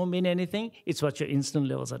levels don't mean anything. It's what your insulin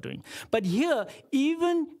levels are doing. But here,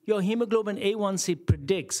 even your hemoglobin A1C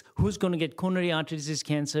predicts who's going to get coronary artery disease,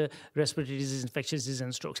 cancer, respiratory disease, infectious disease,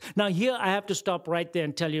 and strokes. Now here, I have to stop right there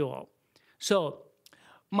and tell you all. So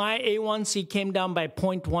my A1C came down by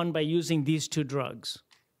 0.1 by using these two drugs.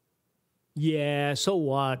 Yeah, so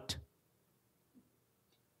what?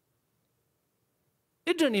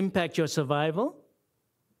 It didn't impact your survival.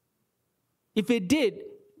 If it did,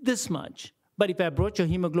 this much. But if I brought your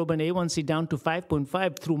hemoglobin A1C down to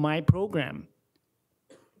 5.5 through my program,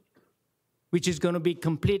 which is going to be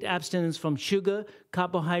complete abstinence from sugar,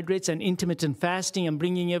 carbohydrates, and intermittent fasting, and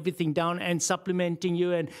bringing everything down and supplementing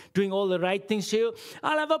you and doing all the right things to you,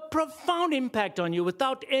 I'll have a profound impact on you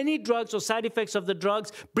without any drugs or side effects of the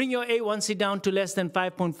drugs. Bring your A1C down to less than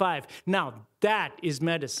 5.5. Now, that is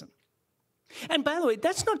medicine. And by the way,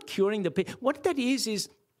 that's not curing the patient. What that is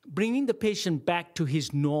bringing the patient back to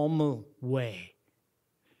his normal way.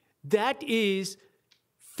 That is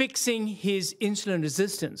fixing his insulin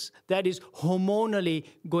resistance. That is hormonally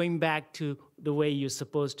going back to the way you're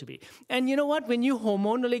supposed to be. And you know what? When you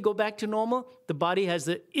hormonally go back to normal, the body has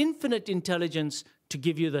the infinite intelligence to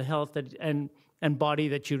give you the health and body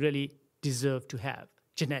that you really deserve to have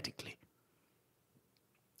genetically.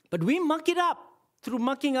 But we muck it up through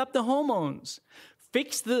mucking up the hormones.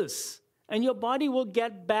 Fix this, and your body will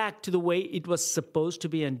get back to the way it was supposed to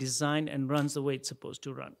be and designed and runs the way it's supposed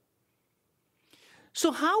to run.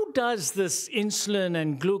 So how does this insulin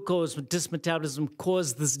and glucose dysmetabolism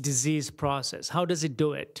cause this disease process? How does it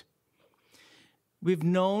do it? We've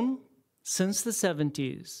known since the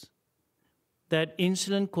 70s that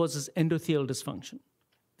insulin causes endothelial dysfunction.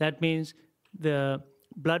 That means the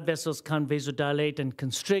blood vessels can't vasodilate and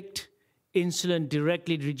constrict. Insulin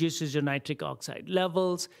directly reduces your nitric oxide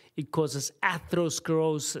levels. It causes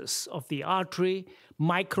atherosclerosis of the artery,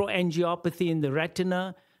 microangiopathy in the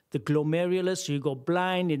retina, the glomerulus, you go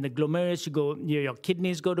blind. In the glomerulus, your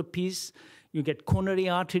kidneys go to piece. You get coronary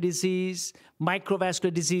artery disease,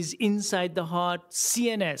 microvascular disease inside the heart,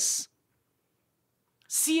 CNS.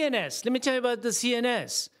 CNS, let me tell you about the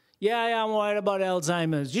CNS. Yeah, I'm worried about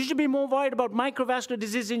Alzheimer's. You should be more worried about microvascular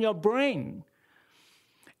disease in your brain.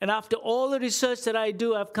 And after all the research that I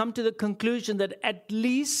do, I've come to the conclusion that at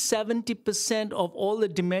least 70% of all the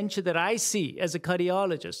dementia that I see as a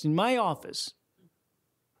cardiologist in my office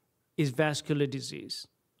is vascular disease.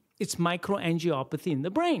 It's microangiopathy in the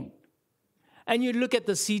brain. And you look at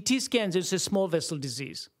the CT scans, it says small vessel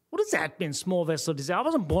disease. What does that mean, small vessel disease? I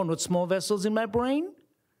wasn't born with small vessels in my brain.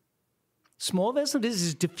 Small vessel disease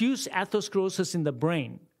is diffuse atherosclerosis in the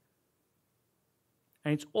brain.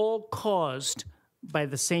 And it's all caused by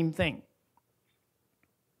the same thing.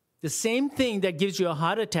 The same thing that gives you a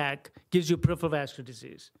heart attack gives you peripheral vascular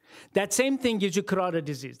disease. That same thing gives you carotid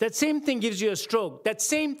disease. That same thing gives you a stroke. That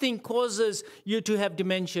same thing causes you to have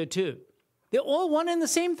dementia too. They're all one and the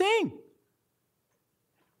same thing.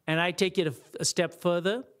 And I take it a step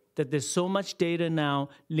further, that there's so much data now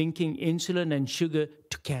linking insulin and sugar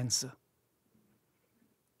to cancer.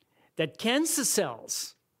 That cancer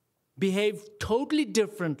cells behave totally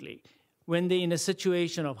differently when they're in a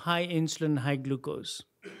situation of high insulin, high glucose.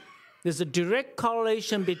 There's a direct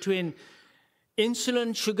correlation between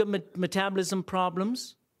insulin, sugar metabolism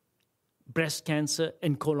problems, breast cancer,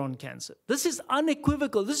 and colon cancer. This is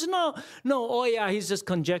unequivocal. This is no, oh yeah, he's just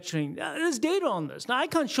conjecturing. There's data on this. Now, I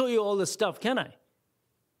can't show you all this stuff, can I?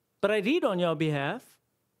 But I read on your behalf.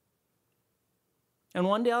 And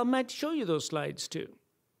one day I might show you those slides too.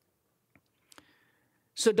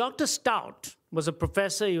 So Dr. Stout was a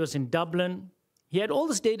professor. He was in Dublin. He had all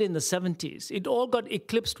this data in the 70s. It all got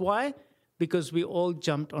eclipsed. Why? Because we all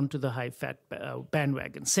jumped onto the high-fat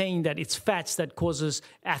bandwagon, saying that it's fats that causes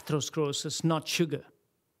atherosclerosis, not sugar.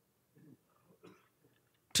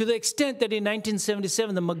 To the extent that in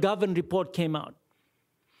 1977, the McGovern report came out.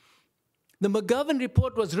 The McGovern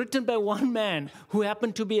report was written by one man who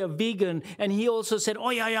happened to be a vegan, and he also said, oh,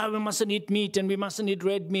 yeah, we mustn't eat meat, and we mustn't eat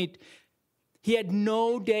red meat. He had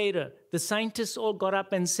no data. The scientists all got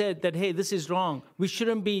up and said that, hey, this is wrong. We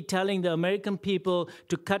shouldn't be telling the American people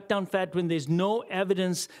to cut down fat when there's no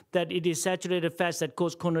evidence that it is saturated fats that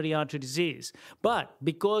cause coronary artery disease. But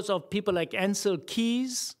because of people like Ansel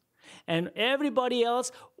Keys and everybody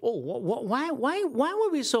else, why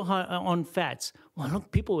were we so high on fats? Well,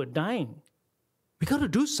 look, people were dying. We got to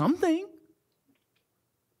do something.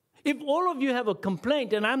 If all of you have a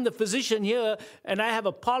complaint and I'm the physician here and I have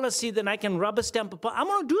a policy, then I can rubber stamp I'm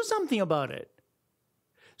going to do something about it.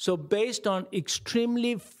 So based on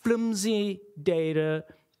extremely flimsy data,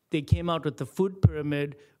 they came out with the food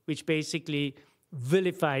pyramid, which basically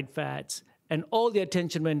vilified fats, and all the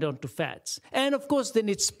attention went on to fats. And of course, then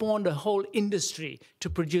it spawned a whole industry to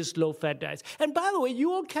produce low-fat diets. And by the way,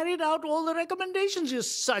 you all carried out all the recommendations. You're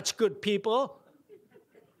such good people.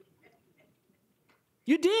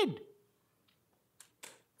 You did.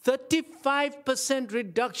 35%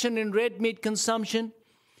 reduction in red meat consumption.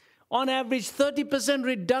 On average, 30%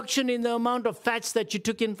 reduction in the amount of fats that you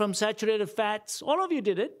took in from saturated fats. All of you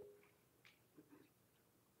did it.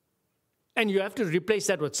 And you have to replace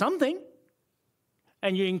that with something.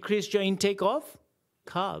 And you increased your intake of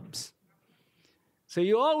carbs. So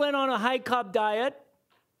you all went on a high-carb diet,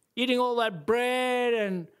 eating all that bread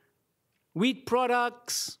and wheat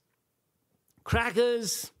products,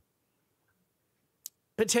 crackers,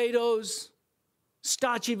 potatoes,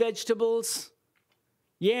 starchy vegetables,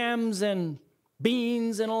 yams and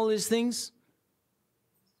beans and all these things.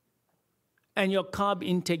 And your carb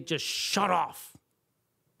intake just shut off.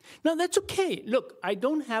 Now, that's okay. Look, I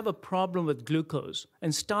don't have a problem with glucose.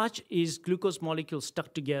 And starch is glucose molecules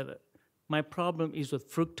stuck together. My problem is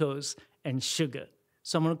with fructose and sugar.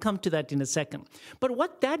 So I'm going to come to that in a second. But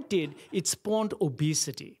what that did, it spawned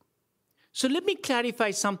obesity. So let me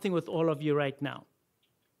clarify something with all of you right now.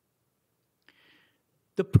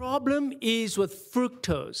 The problem is with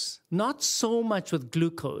fructose, not so much with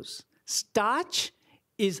glucose. Starch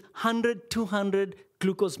is 100, 200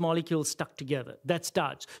 glucose molecules stuck together. That's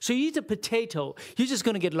starch. So you eat a potato, you're just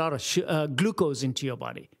going to get a lot of glucose into your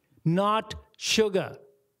body, not sugar.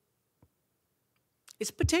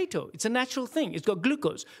 It's potato. It's a natural thing. It's got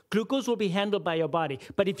glucose. Glucose will be handled by your body.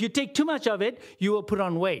 But if you take too much of it, you will put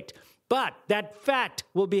on weight. But that fat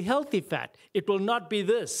will be healthy fat. It will not be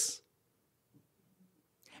this.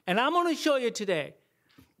 And I'm going to show you today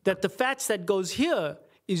that the fats that goes here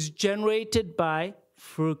is generated by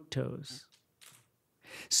fructose.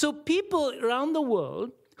 So people around the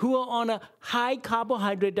world who are on a high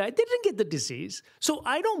carbohydrate diet, they didn't get the disease. So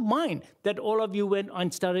I don't mind that all of you went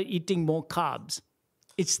and started eating more carbs.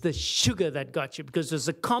 It's the sugar that got you, because there's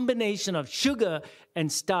a combination of sugar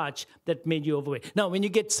and starch that made you overweight. Now, when you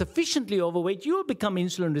get sufficiently overweight, you will become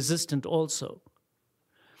insulin resistant also.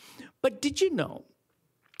 But did you know,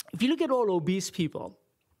 if you look at all obese people,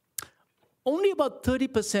 only about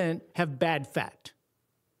 30% have bad fat.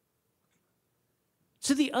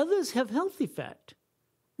 So the others have healthy fat.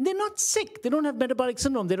 They're not sick. They don't have metabolic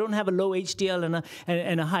syndrome. They don't have a low HDL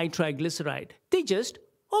and a high triglyceride. They just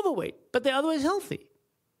overweight, but they're otherwise healthy.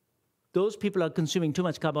 Those people are consuming too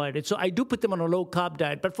much carbohydrate. So I do put them on a low-carb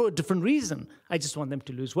diet, but for a different reason. I just want them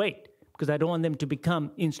to lose weight because I don't want them to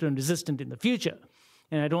become insulin resistant in the future.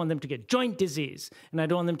 And I don't want them to get joint disease. And I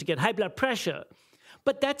don't want them to get high blood pressure.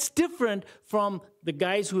 But that's different from the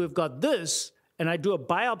guys who have got this, and I do a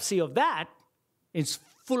biopsy of that. It's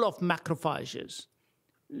full of macrophages.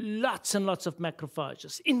 Lots and lots of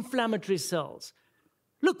macrophages, inflammatory cells.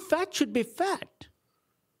 Look, fat should be fat.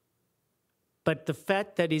 But the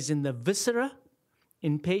fat that is in the viscera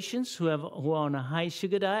in patients who are on a high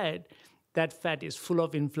sugar diet, that fat is full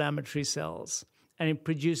of inflammatory cells. And it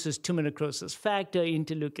produces tumor necrosis factor,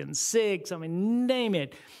 interleukin-6, I mean, name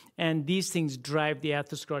it. And these things drive the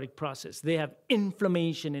atherosclerotic process. They have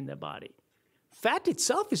inflammation in their body. Fat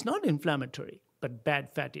itself is not inflammatory, but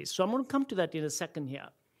bad fat is. So I'm going to come to that in a second here.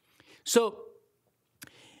 So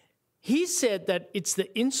He said that it's the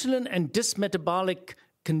insulin and dysmetabolic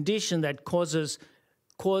condition that caused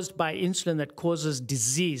by insulin that causes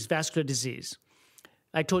disease, vascular disease.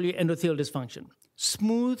 I told you endothelial dysfunction.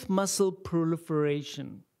 Smooth muscle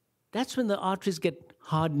proliferation. That's when the arteries get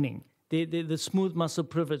hardening. The smooth muscle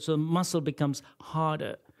proliferates, so the muscle becomes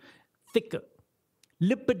harder, thicker.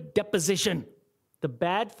 Lipid deposition. The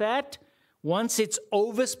bad fat, once it's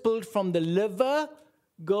overspilled from the liver,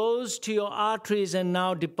 goes to your arteries and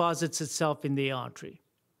now deposits itself in the artery.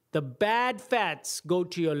 The bad fats go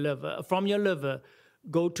to your liver, from your liver,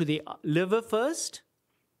 go to the liver first,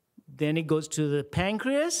 then it goes to the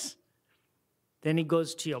pancreas, then it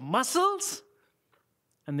goes to your muscles,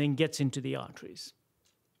 and then gets into the arteries.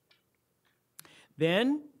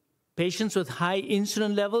 Then, patients with high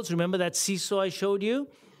insulin levels, remember that seesaw I showed you?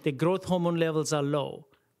 The growth hormone levels are low.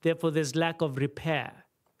 Therefore, there's lack of repair.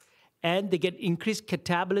 And they get increased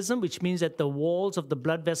catabolism, which means that the walls of the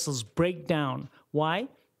blood vessels break down. Why?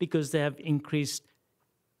 Because they have increased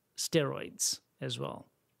steroids as well.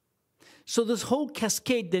 So this whole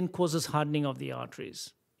cascade then causes hardening of the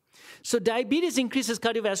arteries. So diabetes increases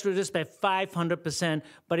cardiovascular risk by 500%,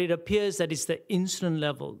 but it appears that it's the insulin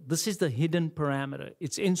level. This is the hidden parameter.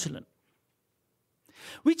 It's insulin.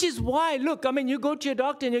 Which is why, look, I mean, you go to your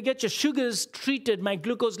doctor and you get your sugars treated. My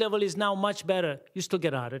glucose level is now much better. You still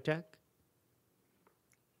get a heart attack.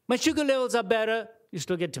 My sugar levels are better. You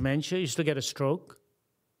still get dementia. You still get a stroke.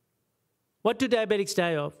 What do diabetics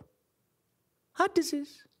die of? Heart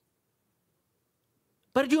disease.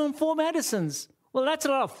 But you're on 4 medicines. Well, that's a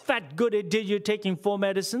lot of fat good it did you taking 4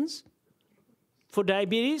 medicines for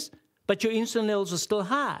diabetes, but your insulin levels are still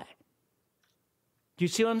high. Do you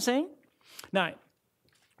see what I'm saying? Now,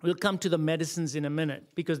 we'll come to the medicines in a minute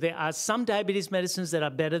because there are some diabetes medicines that are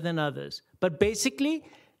better than others. But basically,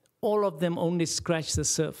 all of them only scratch the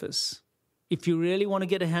surface. If you really want to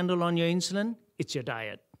get a handle on your insulin, it's your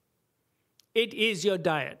diet. It is your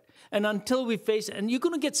diet. And until we face it, and you're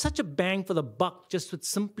going to get such a bang for the buck just with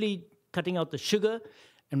simply cutting out the sugar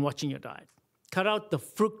and watching your diet. Cut out the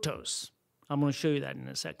fructose. I'm going to show you that in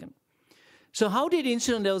a second. So how did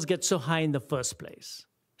insulin levels get so high in the first place?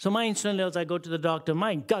 So my insulin levels, I go to the doctor,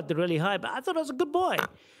 my God, they're really high, but I thought I was a good boy.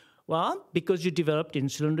 Well, because you developed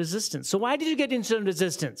insulin resistance. So why did you get insulin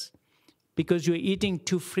resistance? Because you were eating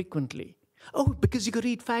too frequently. Oh, because you got to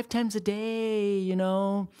eat 5 times a day, you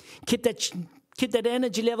know. Keep that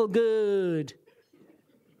energy level good.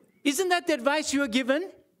 Isn't that the advice you were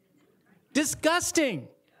given? Disgusting.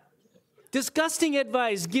 Disgusting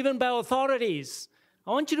advice given by authorities.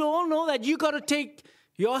 I want you to all know that you got to take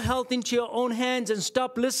your health into your own hands and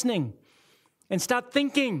stop listening and start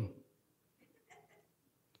thinking.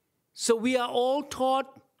 So we are all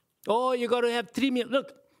taught, oh, you got to have 3 meals.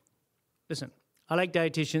 Look, listen, I like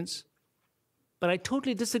dietitians, but I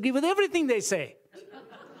totally disagree with everything they say.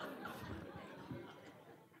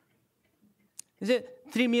 Is it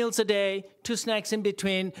 3 meals a day, 2 snacks in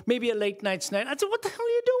between, maybe a late night snack? I said, what the hell are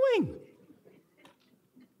you doing?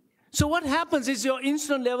 So what happens is your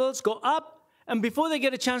insulin levels go up, and before they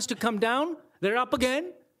get a chance to come down, they're up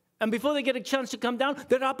again. And before they get a chance to come down,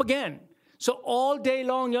 they're up again. So all day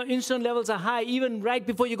long, your insulin levels are high, even right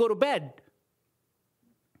before you go to bed.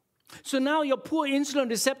 So now your poor insulin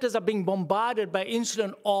receptors are being bombarded by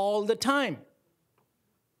insulin all the time.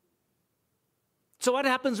 So what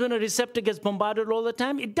happens when a receptor gets bombarded all the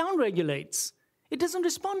time? It downregulates. It doesn't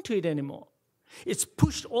respond to it anymore. It's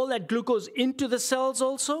pushed all that glucose into the cells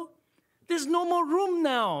also. There's no more room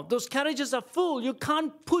now. Those carriages are full. You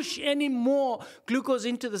can't push any more glucose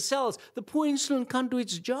into the cells. The poor insulin can't do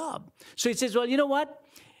its job. So it says, well, you know what?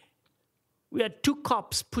 We had 2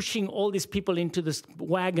 cops pushing all these people into this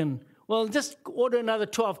wagon. Well, just order another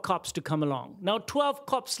 12 cops to come along. Now 12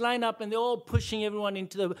 cops line up and they're all pushing everyone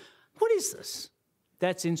into the... What is this?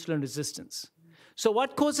 That's insulin resistance. So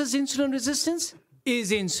what causes insulin resistance?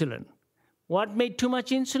 Is insulin. What made too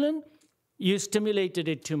much insulin? You stimulated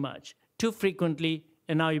it too much, too frequently,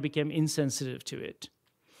 and now you became insensitive to it.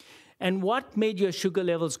 And what made your sugar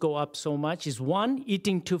levels go up so much is 1,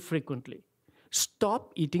 eating too frequently.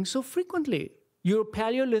 Stop eating so frequently. You're a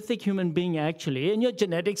Paleolithic human being, actually, and your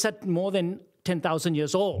genetics are more than 10,000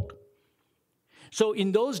 years old. So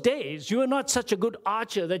in those days, you were not such a good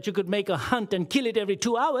archer that you could make a hunt and kill it every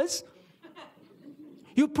 2 hours.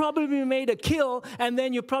 You probably made a kill, and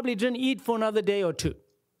then you probably didn't eat for another day or 2.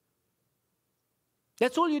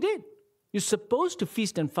 That's all you did. You're supposed to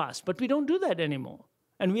feast and fast, but we don't do that anymore.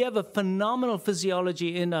 And we have a phenomenal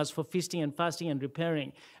physiology in us for feasting and fasting and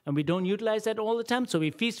repairing. And we don't utilize that all the time, so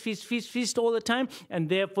we feast all the time, and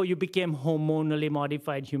therefore you became hormonally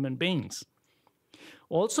modified human beings.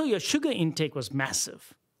 Also, your sugar intake was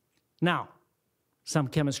massive. Now, some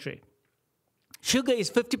chemistry. Sugar is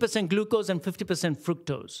 50% glucose and 50%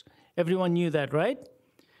 fructose. Everyone knew that, right?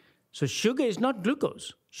 So sugar is not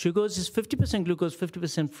glucose. Sugar is 50% glucose,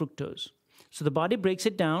 50% fructose. So the body breaks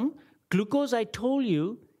it down. Glucose, I told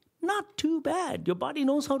you, not too bad. Your body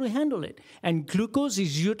knows how to handle it. And glucose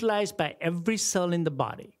is utilized by every cell in the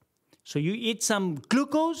body. So you eat some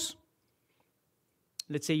glucose,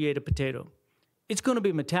 let's say you ate a potato. It's going to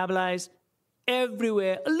be metabolized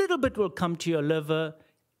everywhere. A little bit will come to your liver,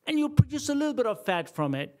 and you'll produce a little bit of fat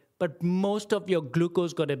from it, but most of your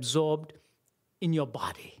glucose got absorbed in your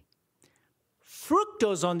body.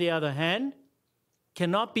 Fructose, on the other hand,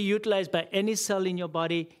 cannot be utilized by any cell in your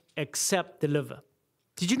body except the liver.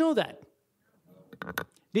 Did you know that?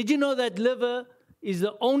 Did you know that liver is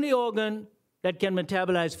the only organ that can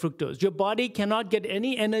metabolize fructose? Your body cannot get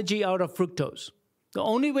any energy out of fructose. The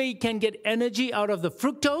only way you can get energy out of the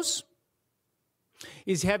fructose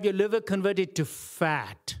is have your liver converted to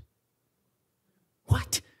fat.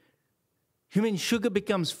 What? You mean sugar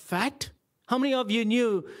becomes fat? How many of you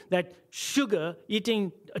knew that sugar,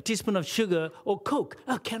 eating a teaspoon of sugar, or Coke,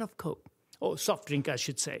 a can of Coke, or soft drink, I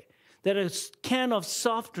should say, that a can of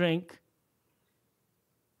soft drink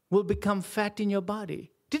will become fat in your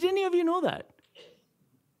body? Did any of you know that?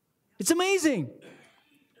 It's amazing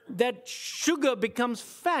that sugar becomes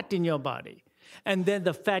fat in your body, and then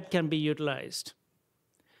the fat can be utilized.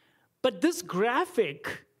 But this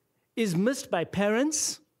graphic is missed by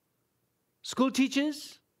parents, school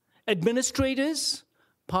teachers, administrators,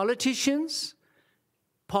 politicians,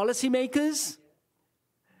 policymakers,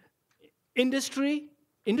 industry.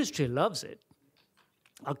 Industry loves it.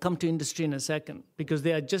 I'll come to industry in a second, because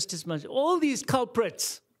they are just as much. All these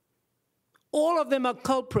culprits, all of them are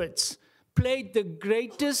culprits, played the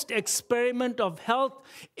greatest experiment of health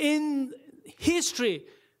in history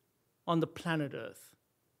on the planet Earth.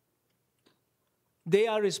 They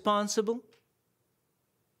are responsible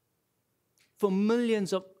for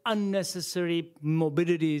millions of unnecessary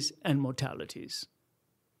morbidities and mortalities.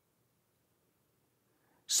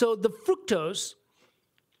 So the fructose,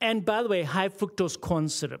 and by the way, high fructose corn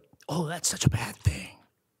syrup, oh, that's such a bad thing,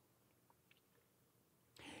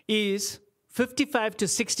 is 55 to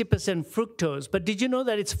 60% fructose, but did you know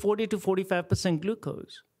that it's 40 to 45%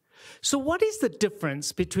 glucose? So what is the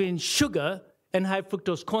difference between sugar and high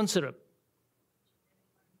fructose corn syrup?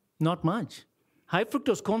 Not much. High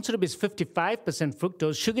fructose corn syrup is 55%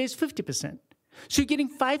 fructose, sugar is 50%. So you're getting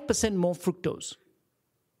 5% more fructose.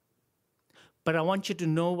 But I want you to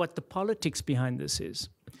know what the politics behind this is.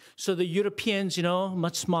 So the Europeans, you know,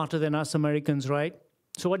 much smarter than us Americans, right?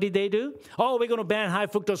 So what did they do? Oh, we're going to ban high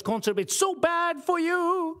fructose corn syrup. It's so bad for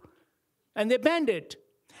you. And they banned it.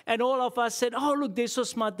 And all of us said, oh, look, they're so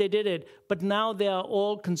smart, they did it. But now they are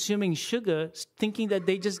all consuming sugar, thinking that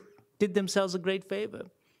they just did themselves a great favor.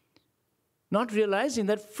 Not realizing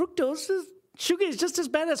that sugar is just as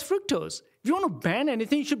bad as fructose. If you want to ban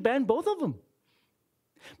anything, you should ban both of them.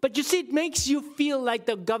 But you see, it makes you feel like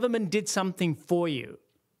the government did something for you.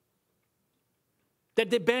 That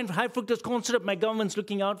they banned high fructose corn syrup, my government's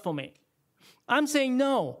looking out for me. I'm saying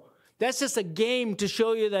no. That's just a game to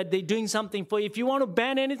show you that they're doing something for you. If you want to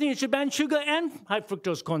ban anything, you should ban sugar and high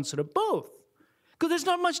fructose corn syrup, both. Because there's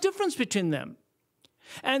not much difference between them.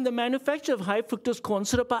 And the manufacturer of high fructose corn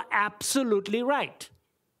syrup are absolutely right.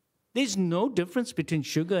 There's no difference between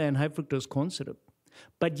sugar and high fructose corn syrup.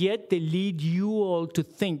 But yet they lead you all to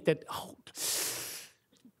think that, oh,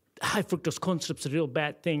 high fructose corn syrup's a real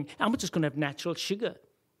bad thing. I'm just going to have natural sugar.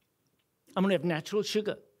 I'm going to have natural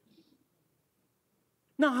sugar.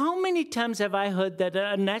 Now, how many times have I heard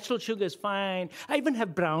that natural sugar is fine? I even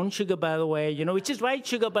have brown sugar, by the way, you know, which is white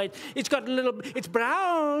sugar, but it's got a little, it's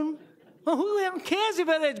brown. Well, who cares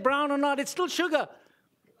whether it's brown or not? It's still sugar.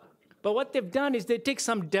 But what they've done is they take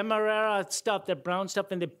some demerara stuff, that brown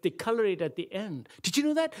stuff, and they color it at the end. Did you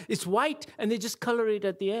know that? It's white, and they just color it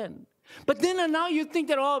at the end. But then now you think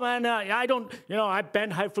that, oh, man, I don't, you know, I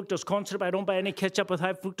banned high fructose corn syrup. I don't buy any ketchup with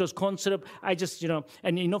high fructose corn syrup. I just, you know,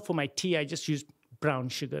 and you know, for my tea, I just use brown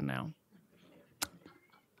sugar now.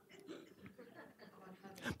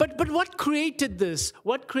 But what created this?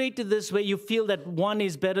 What created this where you feel that one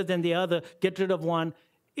is better than the other, get rid of one?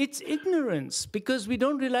 It's ignorance, because we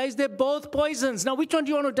don't realize they're both poisons. Now, which one do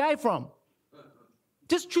you want to die from?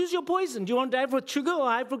 Just choose your poison. Do you want to die from sugar or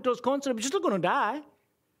high fructose corn syrup? You're still going to die.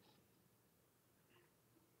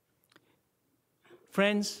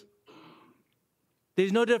 Friends,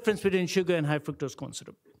 there's no difference between sugar and high fructose corn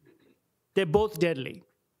syrup. They're both deadly.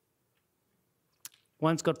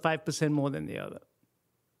 One's got 5% more than the other.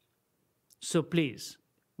 So please,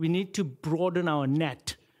 we need to broaden our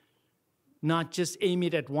net not just aim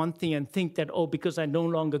it at one thing and think that, oh, because I no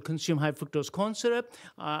longer consume high fructose corn syrup,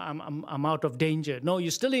 I'm out of danger. No,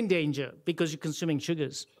 you're still in danger because you're consuming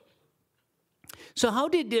sugars. So how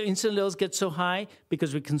did the insulin levels get so high?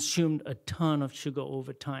 Because we consumed a ton of sugar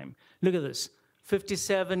over time. Look at this.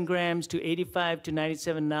 57 grams to 85 to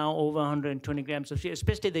 97, now over 120 grams of sugar,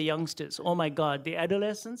 especially the youngsters. Oh, my God. The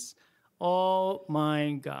adolescents, oh,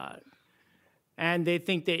 my God. And they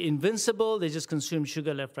think they're invincible. They just consume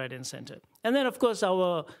sugar left, right, and center. And then, of course,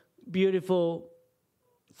 our beautiful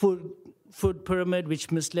food pyramid, which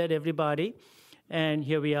misled everybody. And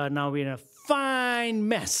here we are now. We're in a fine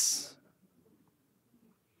mess.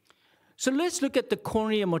 So let's look at the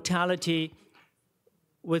coronary mortality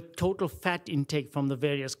with total fat intake from the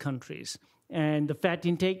various countries. And the fat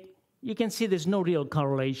intake, you can see there's no real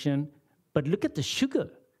correlation. But look at the sugar.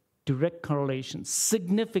 Direct correlation,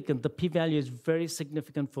 significant. The p-value is very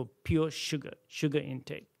significant for pure sugar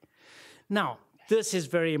intake. Now, this is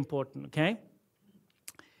very important, okay?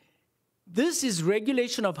 This is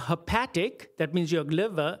regulation of hepatic, that means your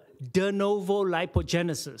liver, de novo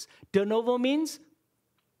lipogenesis. De novo means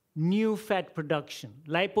new fat production.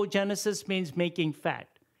 Lipogenesis means making fat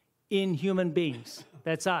in human beings.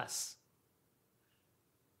 That's us.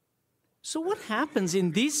 So what happens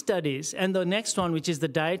in these studies, and the next one, which is the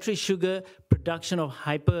dietary sugar production of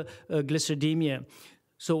hyperglycemia.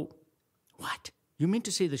 So what? You mean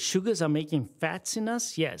to say the sugars are making fats in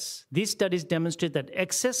us? Yes. These studies demonstrate that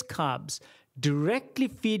excess carbs directly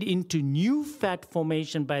feed into new fat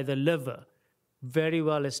formation by the liver. Very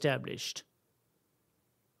well established.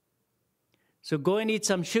 So go and eat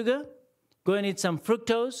some sugar, go and eat some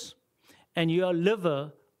fructose, and your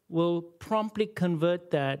liver will promptly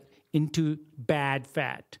convert that into bad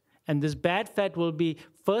fat. And this bad fat will be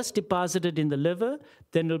first deposited in the liver,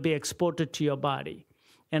 then it will be exported to your body.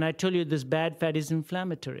 And I tell you, this bad fat is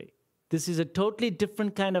inflammatory. This is a totally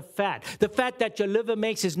different kind of fat. The fat that your liver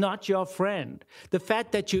makes is not your friend. The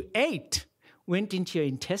fat that you ate went into your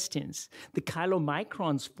intestines. The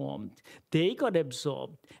chylomicrons formed. They got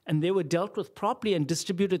absorbed, and they were dealt with properly and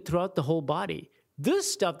distributed throughout the whole body. This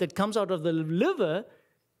stuff that comes out of the liver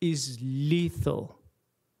is lethal.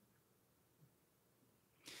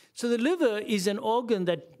 So the liver is an organ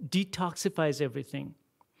that detoxifies everything.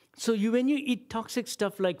 So when you eat toxic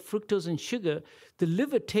stuff like fructose and sugar, the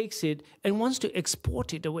liver takes it and wants to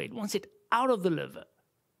export it away. It wants it out of the liver.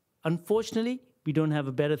 Unfortunately, we don't have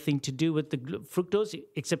a better thing to do with the fructose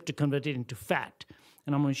except to convert it into fat.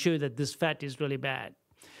 And I'm going to show you that this fat is really bad.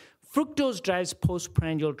 Fructose drives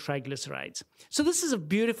postprandial triglycerides. So this is a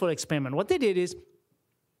beautiful experiment. What they did is,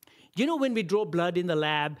 you know when we draw blood in the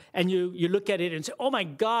lab and you look at it and say, oh my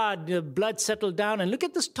God, the blood settled down, and look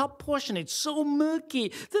at this top portion, it's so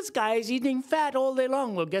murky. This guy is eating fat all day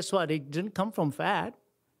long. Well, guess what? It didn't come from fat.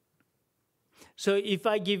 So if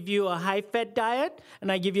I give you a high-fat diet and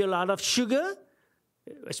I give you a lot of sugar,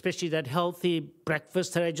 especially that healthy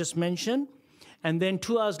breakfast that I just mentioned, and then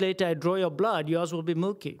 2 hours later I draw your blood, yours will be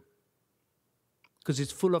milky because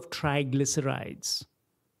it's full of triglycerides.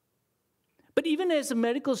 But even as a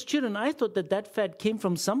medical student, I thought that that fat came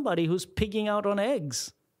from somebody who's pigging out on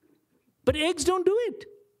eggs. But eggs don't do it.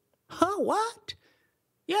 Huh, what?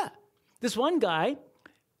 Yeah. This one guy,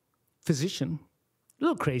 physician, a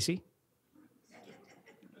little crazy.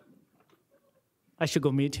 I should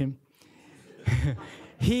go meet him.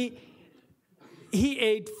 He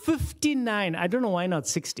ate 59, I don't know why not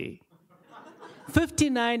 60,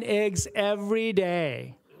 59 eggs every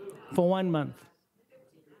day for 1 month.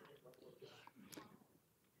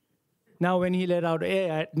 Now, when he let out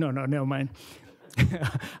air, no, never mind.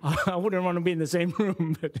 I wouldn't want to be in the same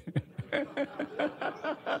room.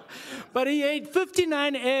 But he ate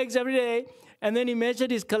 59 eggs every day, and then he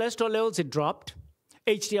measured his cholesterol levels. It dropped.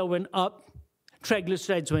 HDL went up.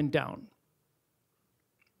 Triglycerides went down.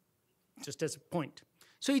 Just as a point.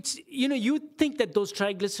 So it's, you think that those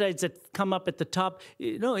triglycerides that come up at the top,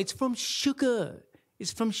 no, it's from sugar.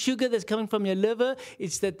 It's from sugar that's coming from your liver.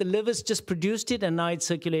 It's that the liver's just produced it, and now it's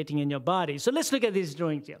circulating in your body. So let's look at these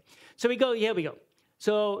drawings here. So here we go.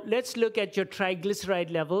 So let's look at your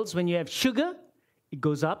triglyceride levels. When you have sugar, it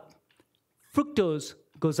goes up. Fructose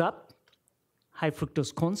goes up. High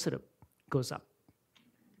fructose corn syrup goes up.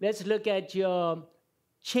 Let's look at your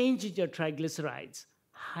change in your triglycerides.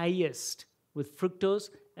 Highest with fructose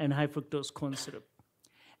and high fructose corn syrup.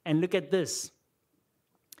 And look at this.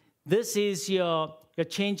 This is your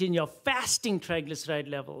change in your fasting triglyceride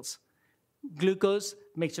levels. Glucose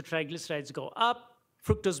makes your triglycerides go up.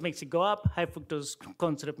 Fructose makes it go up. High fructose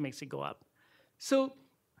corn syrup makes it go up. So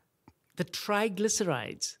the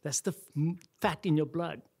triglycerides, that's the fat in your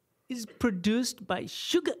blood, is produced by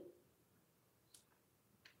sugar.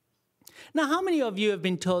 Now, how many of you have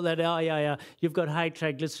been told that, oh, yeah, you've got high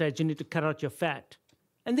triglycerides, you need to cut out your fat?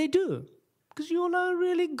 And they do, because you all are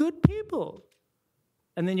really good people.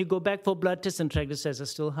 And then you go back for blood tests and triglycerides are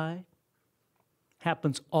still high.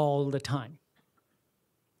 Happens all the time.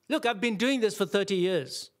 Look, I've been doing this for 30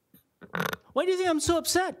 years. Why do you think I'm so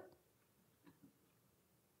upset?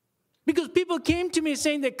 Because people came to me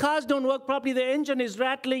saying their cars don't work properly, their engine is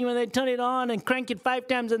rattling when they turn it on and crank it 5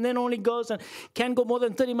 times and then only goes and can't go more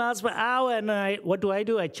than 30 miles per hour. And what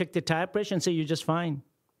do? I check the tire pressure and say, you're just fine.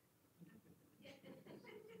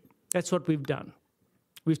 That's what we've done.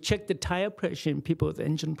 We've checked the tire pressure in people with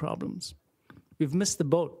engine problems. We've missed the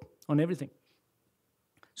boat on everything.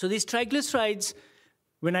 So these triglycerides,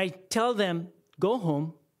 when I tell them, go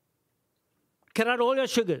home, cut out all your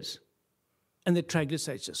sugars, and the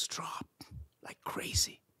triglycerides just drop like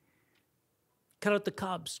crazy. Cut out the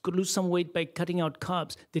carbs. Go lose some weight by cutting out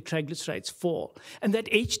carbs. The triglycerides fall. And that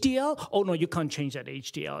HDL, oh no, you can't change that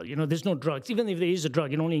HDL. You know, there's no drugs. Even if there is a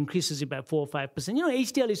drug, it only increases it by 4 or 5%. You know,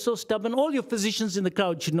 HDL is so stubborn. All your physicians in the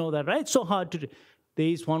crowd should know that, right? It's so hard to do. There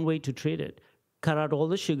is one way to treat it. Cut out all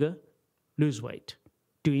the sugar, lose weight.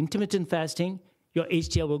 Do intermittent fasting, your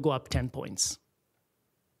HDL will go up 10 points.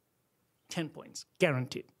 10 points,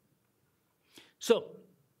 guaranteed. So,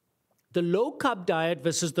 the low-carb diet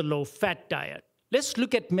versus the low-fat diet. Let's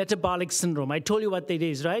look at metabolic syndrome. I told you what it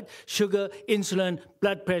is, right? Sugar, insulin,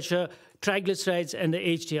 blood pressure, triglycerides, and the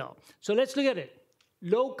HDL. So let's look at it.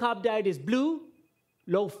 Low-carb diet is blue.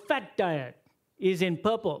 Low-fat diet is in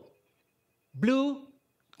purple. Blue,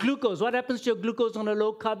 glucose. What happens to your glucose on a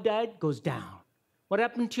low-carb diet? Goes down. What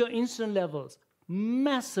happens to your insulin levels?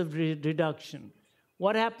 Massive reduction.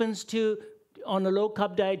 What happens to, on a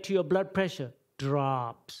low-carb diet, to your blood pressure?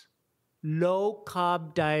 Drops.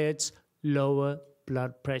 Low-carb diets lower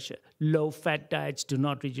blood pressure. Low-fat diets do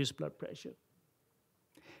not reduce blood pressure.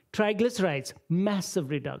 Triglycerides, massive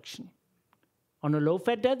reduction. On a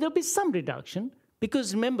low-fat diet, there'll be some reduction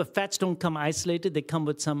because, remember, fats don't come isolated. They come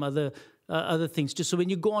with some other things too. So when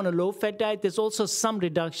you go on a low-fat diet, there's also some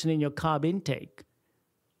reduction in your carb intake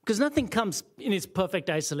because nothing comes in its perfect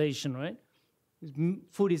isolation, right?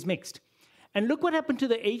 Food is mixed. And look what happened to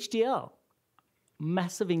the HDL.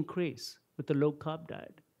 Massive increase with the low-carb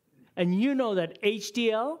diet. And you know that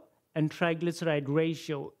HDL and triglyceride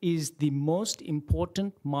ratio is the most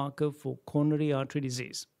important marker for coronary artery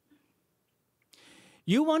disease.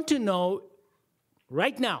 You want to know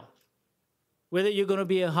right now whether you're going to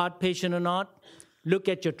be a heart patient or not, look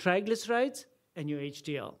at your triglycerides and your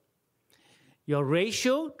HDL. Your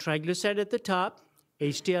ratio, triglyceride at the top,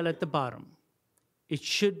 HDL at the bottom. It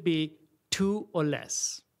should be 2 or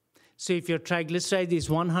less. So if your triglyceride is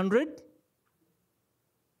 100,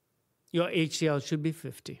 your HDL should be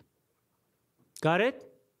 50. Got it?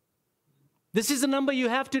 This is a number you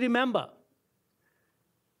have to remember.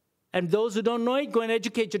 And those who don't know it, go and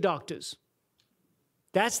educate your doctors.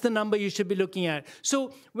 That's the number you should be looking at.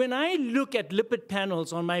 So when I look at lipid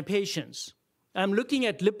panels on my patients, I'm looking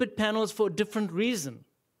at lipid panels for a different reason.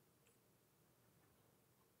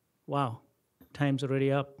 Wow, time's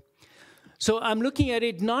already up. So I'm looking at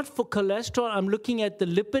it not for cholesterol, I'm looking at the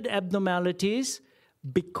lipid abnormalities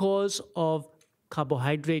because of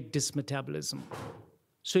carbohydrate dysmetabolism.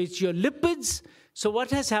 So it's your lipids. So what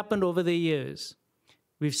has happened over the years?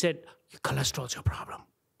 We've said, cholesterol's your problem.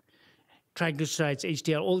 Triglycerides,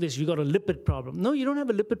 HDL, all this, you got a lipid problem. No, you don't have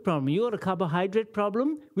a lipid problem. You got a carbohydrate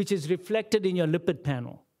problem, which is reflected in your lipid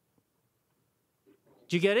panel.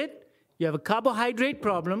 Do you get it? You have a carbohydrate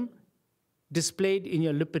problem displayed in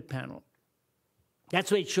your lipid panel. That's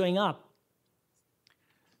where it's showing up.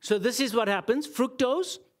 So this is what happens.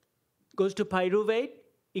 Fructose goes to pyruvate,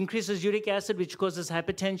 increases uric acid, which causes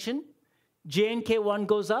hypertension. JNK1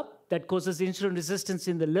 goes up, that causes insulin resistance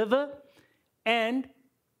in the liver. And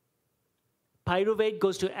pyruvate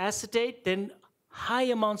goes to acetate, then high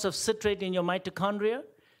amounts of citrate in your mitochondria.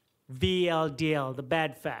 VLDL, the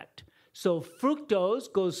bad fat. So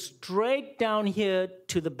fructose goes straight down here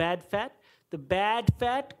to the bad fat. The bad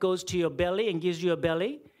fat goes to your belly and gives you a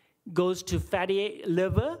belly, goes to fatty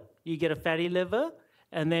liver, you get a fatty liver,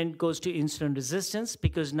 and then goes to insulin resistance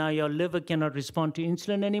because now your liver cannot respond to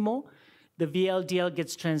insulin anymore. The VLDL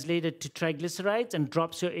gets translated to triglycerides and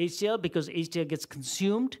drops your HDL because HDL gets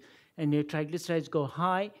consumed and your triglycerides go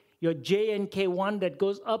high. Your JNK1 that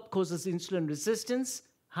goes up causes insulin resistance.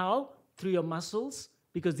 How? Through your muscles,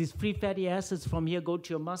 because these free fatty acids from here go to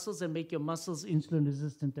your muscles and make your muscles insulin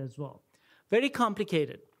resistant as well. Very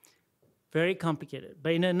complicated, very complicated.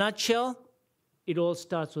 But in a nutshell, it all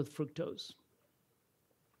starts with fructose.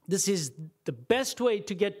 This is the best way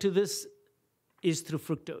to get to this is through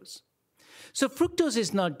fructose. So fructose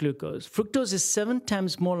is not glucose. Fructose is 7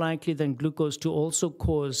 times more likely than glucose to also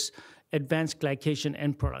cause advanced glycation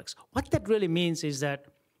end products. What that really means is that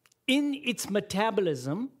in its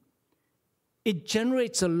metabolism, it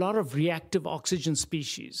generates a lot of reactive oxygen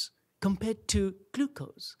species compared to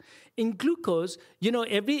glucose. In glucose,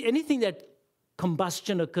 anything that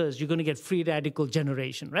combustion occurs, you're going to get free radical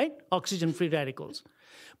generation, right? Oxygen-free radicals.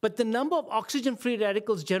 But the number of oxygen-free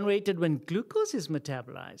radicals generated when glucose is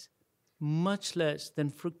metabolized, much less than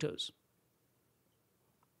fructose.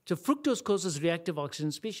 So fructose causes reactive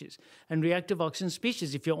oxygen species. And reactive oxygen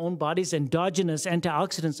species, if your own body's endogenous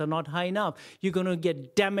antioxidants are not high enough, you're going to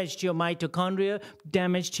get damage to your mitochondria,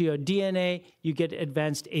 damage to your DNA, you get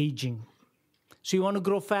advanced aging. So you want to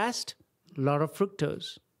grow fast? A lot of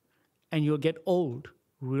fructose. And you'll get old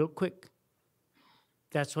real quick.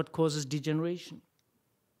 That's what causes degeneration.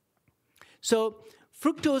 So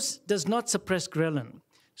fructose does not suppress ghrelin.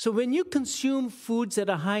 So when you consume foods that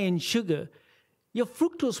are high in sugar, your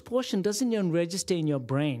fructose portion doesn't even register in your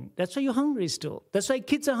brain. That's why you're hungry still. That's why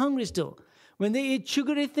kids are hungry still. When they eat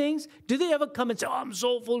sugary things, do they ever come and say, oh, I'm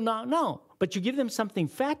so full now? No. But you give them something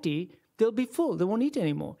fatty, they'll be full. They won't eat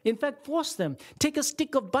anymore. In fact, force them. Take a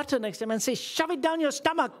stick of butter next time and say, shove it down your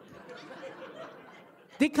stomach.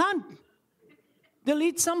 They can't. They'll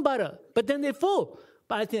eat some butter, but then they're full.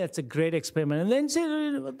 But I think that's a great experiment. And then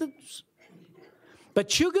say,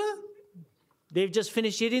 but sugar, they've just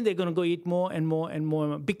finished eating, they're going to go eat more and more and more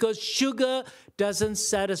and more. Because sugar doesn't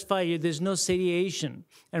satisfy you. There's no satiation.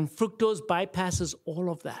 And fructose bypasses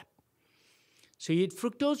all of that. So you eat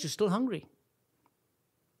fructose, you're still hungry.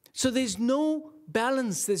 So there's no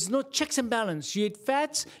balance. There's no checks and balance. You eat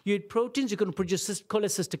fats, you eat proteins, you're going to produce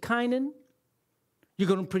cholecystokinin. You're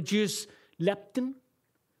going to produce leptin.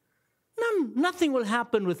 Nothing will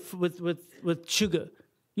happen with sugar.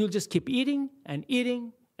 You'll just keep eating and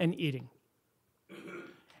eating and eating.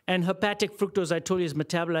 And hepatic fructose, I told you, is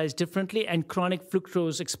metabolized differently, and chronic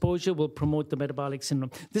fructose exposure will promote the metabolic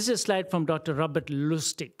syndrome. This is a slide from Dr. Robert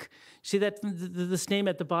Lustig. See that this name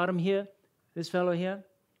at the bottom here? This fellow here?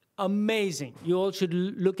 Amazing. You all should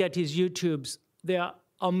look at his YouTubes. They are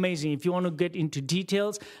amazing. If you want to get into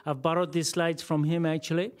details, I've borrowed these slides from him,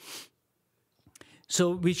 actually.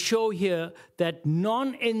 So we show here that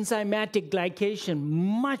non-enzymatic glycation,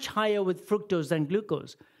 much higher with fructose than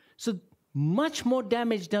glucose. So much more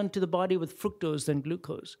damage done to the body with fructose than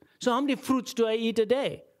glucose. So how many fruits do I eat a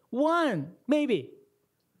day? 1, maybe.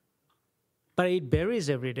 But I eat berries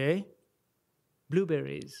every day,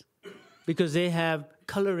 blueberries, because they have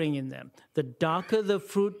coloring in them. The darker the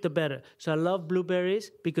fruit, the better. So I love blueberries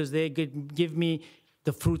because they give me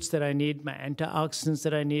the fruits that I need, my antioxidants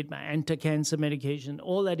that I need, my anti-cancer medication.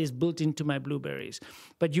 All that is built into my blueberries.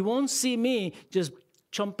 But you won't see me just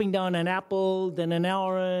chomping down an apple, then an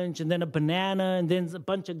orange, and then a banana, and then a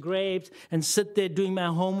bunch of grapes, and sit there doing my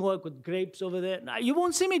homework with grapes over there. No, you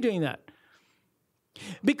won't see me doing that.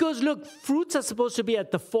 Because, look, fruits are supposed to be at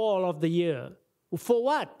the fall of the year. For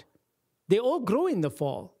what? They all grow in the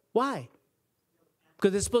fall. Why?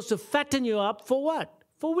 Because they're supposed to fatten you up for what?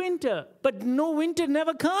 For winter. But no, winter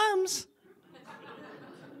never comes.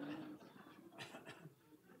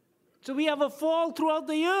 So we have a fall throughout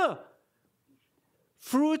the year.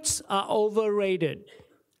 Fruits are overrated.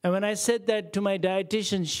 And when I said that to my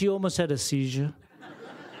dietitian, she almost had a seizure.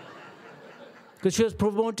 Because she was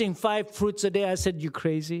promoting 5 fruits a day. I said, you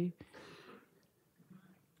crazy?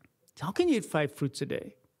 How can you eat 5 fruits a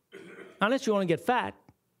day? Unless you want to get fat.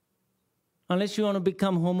 Unless you want to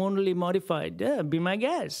become hormonally modified. Yeah, be my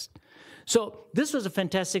guest. So this was a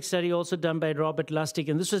fantastic study also done by Robert Lustig,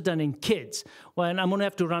 and this was done in kids. Well, and I'm going to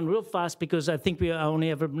have to run real fast because I think I only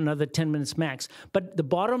have another 10 minutes max. But the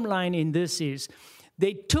bottom line in this is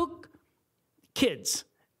they took kids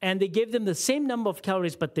and they gave them the same number of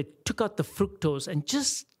calories, but they took out the fructose and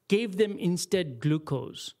just gave them instead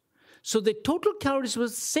glucose. So the total calories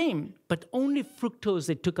was the same, but only fructose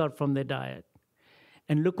they took out from their diet.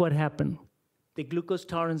 And look what happened. The glucose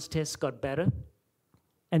tolerance tests got better,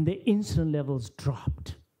 and the insulin levels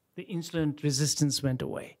dropped. The insulin resistance went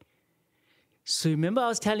away. So remember I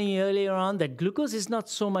was telling you earlier on that glucose is not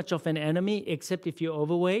so much of an enemy, except if you're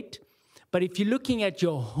overweight. But if you're looking at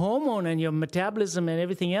your hormone and your metabolism and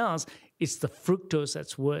everything else, it's the fructose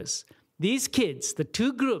that's worse. These kids, the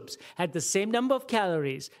 2 groups, had the same number of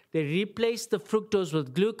calories. They replaced the fructose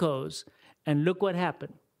with glucose, and look what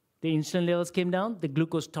happened. The insulin levels came down, the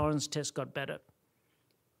glucose tolerance test got better.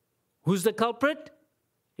 Who's the culprit?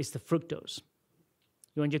 It's the fructose.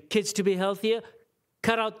 You want your kids to be healthier?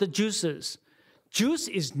 Cut out the juices. Juice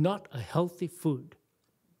is not a healthy food.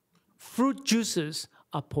 Fruit juices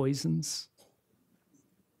are poisons.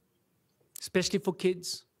 especially for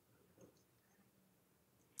kids.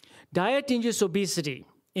 Diet induced obesity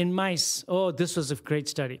in mice. Oh, this was a great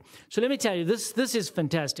study. So let me tell you, this is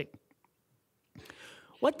fantastic.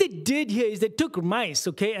 What they did here is they took mice,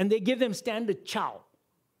 okay, and they gave them standard chow.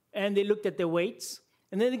 And they looked at their weights.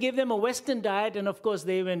 And then they gave them a Western diet, and of course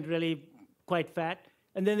they went really quite fat.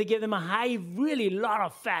 And then they gave them a really lot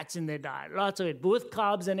of fats in their diet, lots of it, with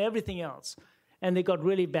carbs and everything else. And they got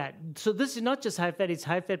really bad. So this is not just high fat, it's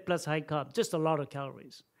high fat plus high carb, just a lot of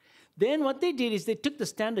calories. Then what they did is they took the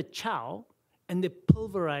standard chow and they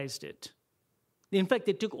pulverized it. In fact,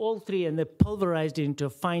 they took all three and they pulverized it into a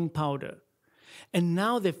fine powder. And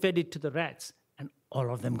now they fed it to the rats, and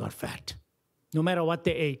all of them got fat, no matter what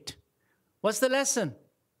they ate. What's the lesson?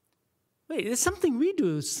 Wait, there's something we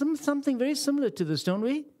do, something very similar to this, don't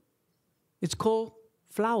we? It's called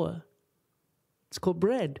flour. It's called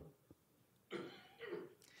bread.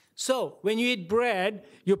 So when you eat bread,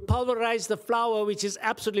 you pulverize the flour, which is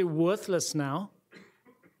absolutely worthless now.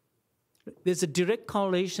 There's a direct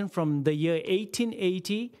correlation from the year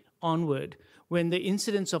 1880 onward, when the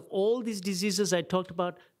incidence of all these diseases I talked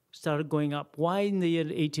about started going up. Why in the year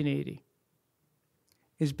 1880?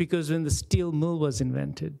 It's because when the steel mill was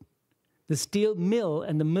invented. The steel mill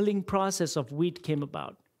and the milling process of wheat came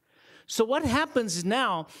about. So what happens is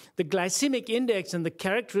now the glycemic index and the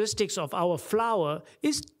characteristics of our flour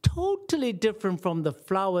is totally different from the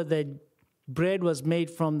flour that bread was made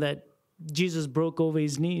from that Jesus broke over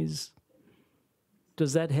his knees. It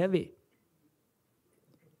was that heavy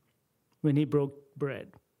when he broke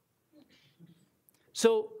bread.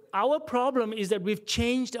 So our problem is that we've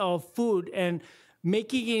changed our food and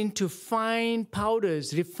making it into fine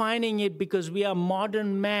powders, refining it because we are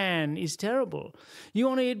modern man is terrible. You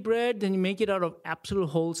want to eat bread, then you make it out of absolute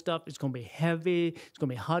whole stuff. It's going to be heavy. It's going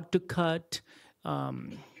to be hard to cut.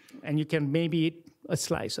 And you can maybe eat a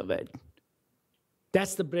slice of it.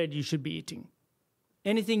 That's the bread you should be eating.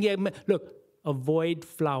 Anything, look, avoid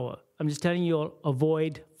flour. I'm just telling you all,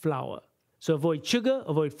 avoid flour. So avoid sugar,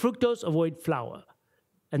 avoid fructose, avoid flour.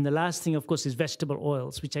 And the last thing, of course, is vegetable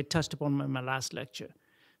oils, which I touched upon in my last lecture.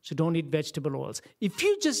 So don't eat vegetable oils. If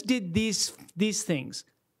you just did these things,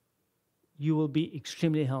 you will be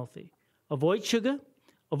extremely healthy. Avoid sugar,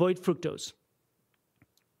 avoid fructose.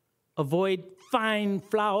 Avoid fine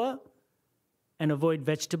flour, and avoid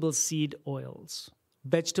vegetable seed oils.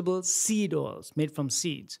 Vegetable seed oils made from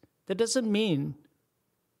seeds. That doesn't mean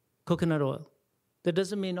coconut oil. That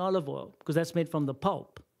doesn't mean olive oil, because that's made from the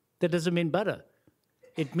pulp. That doesn't mean butter.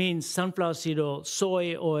 It means sunflower seed oil,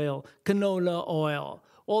 soy oil, canola oil,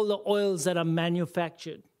 all the oils that are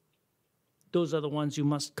manufactured. Those are the ones you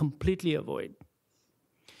must completely avoid.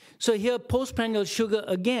 So here, postprandial sugar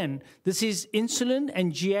again. This is insulin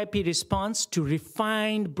and GIP response to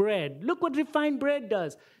refined bread. Look what refined bread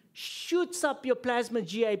does. Shoots up your plasma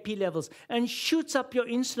GIP levels and shoots up your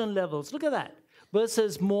insulin levels. Look at that.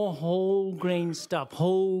 Versus more whole grain stuff,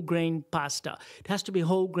 whole grain pasta. It has to be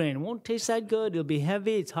whole grain. It won't taste that good. It'll be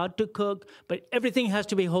heavy. It's hard to cook. But everything has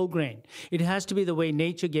to be whole grain. It has to be the way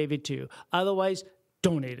nature gave it to you. Otherwise,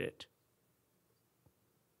 don't eat it.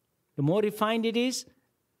 The more refined it is,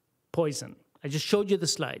 poison. I just showed you the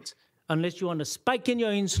slides. Unless you want to spike in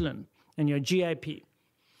your insulin and your GIP.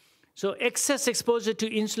 So excess exposure to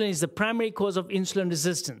insulin is the primary cause of insulin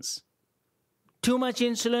resistance. Too much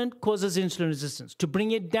insulin causes insulin resistance. To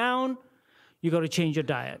bring it down, you got to change your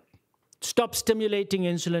diet. Stop stimulating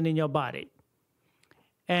insulin in your body.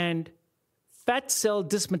 And fat cell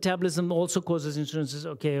dysmetabolism also causes insulin resistance.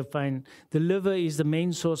 Okay, fine. The liver is the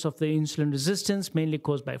main source of the insulin resistance, mainly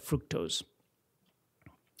caused by fructose,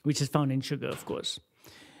 which is found in sugar, of course.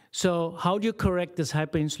 So how do you correct this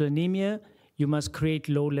hyperinsulinemia? You must create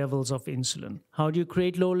low levels of insulin. How do you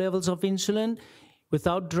create low levels of insulin?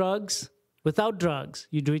 Without drugs,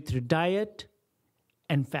 you do it through diet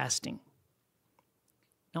and fasting.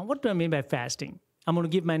 Now, what do I mean by fasting? I'm going to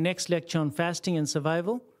give my next lecture on fasting and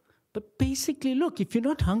survival. But basically, look, if you're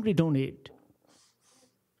not hungry, don't eat.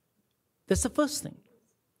 That's the first thing.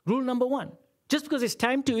 Rule number one. Just because it's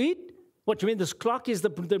time to eat, what, you mean this clock is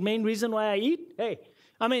the main reason why I eat? Hey,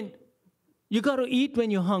 I mean, you got to eat when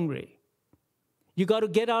you're hungry. You got to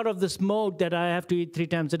get out of this mode that I have to eat 3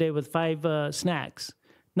 times a day with 5 snacks.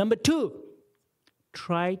 Number 2,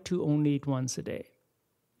 try to only eat once a day.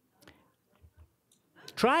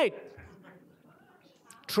 Try it.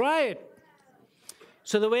 Try it.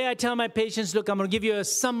 So the way I tell my patients, look, I'm going to give you a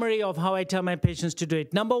summary of how I tell my patients to do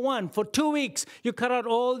it. Number 1, for 2 weeks, you cut out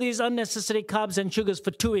all these unnecessary carbs and sugars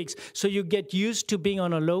for 2 weeks. So you get used to being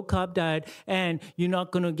on a low-carb diet, and you're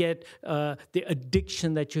not going to get the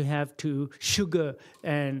addiction that you have to sugar.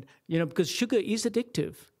 And, because sugar is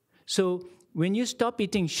addictive. So when you stop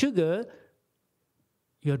eating sugar,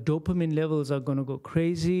 your dopamine levels are going to go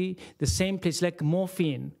crazy. The same place, like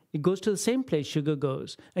morphine, it goes to the same place sugar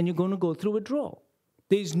goes, and you're going to go through withdrawal.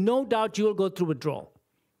 There's no doubt you will go through withdrawal.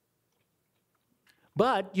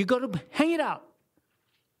 But you got to hang it out.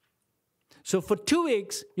 So for 2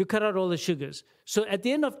 weeks, you cut out all the sugars. So at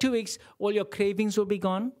the end of 2 weeks, all your cravings will be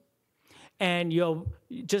gone. And you're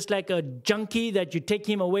just like a junkie that you take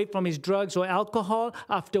him away from his drugs or alcohol.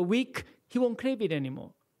 After a week, he won't crave it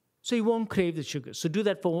anymore. So he won't crave the sugars. So do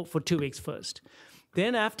that for 2 weeks first.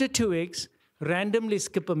 Then after 2 weeks, randomly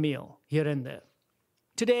skip a meal here and there.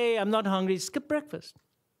 Today, I'm not hungry, skip breakfast.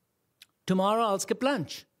 Tomorrow, I'll skip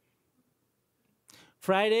lunch.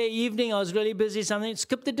 Friday evening, I was really busy, something,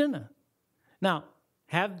 skip the dinner. Now,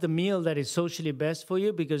 have the meal that is socially best for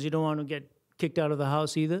you because you don't want to get kicked out of the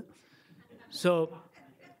house either. So,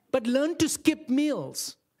 but learn to skip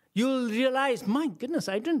meals. You'll realize, my goodness,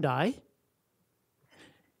 I didn't die.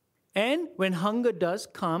 And when hunger does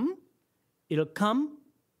come, it'll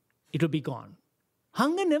be gone.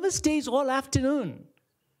 Hunger never stays all afternoon.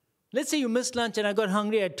 Let's say you missed lunch and I got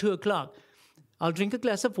hungry at 2 o'clock. I'll drink a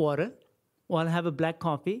glass of water, or I'll have a black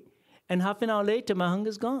coffee, and half an hour later, my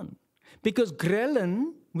hunger's gone. Because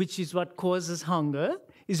ghrelin, which is what causes hunger,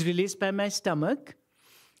 is released by my stomach.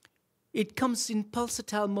 It comes in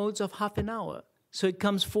pulsatile modes of half an hour. So it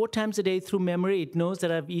comes 4 times a day through memory. It knows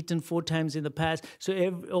that I've eaten 4 times in the past. So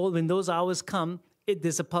when those hours come,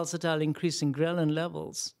 there's a pulsatile increase in ghrelin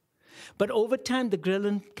levels. But over time, the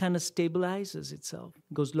ghrelin kind of stabilizes itself.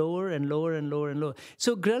 It goes lower and lower and lower and lower.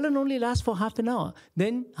 So ghrelin only lasts for half an hour.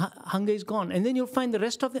 Then hunger is gone. And then you'll find the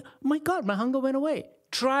rest of it, oh my God, my hunger went away.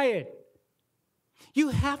 Try it. You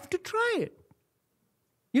have to try it.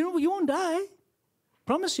 You know, you won't die.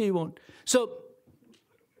 Promise you won't. So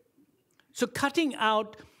cutting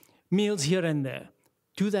out meals here and there.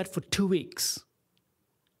 Do that for 2 weeks.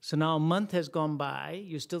 So now a month has gone by.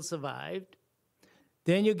 You still survived.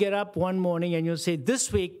 Then you get up one morning and you'll say,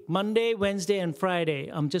 this week, Monday, Wednesday, and Friday,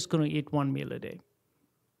 I'm just going to eat 1 meal a day.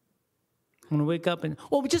 I'm going to wake up and,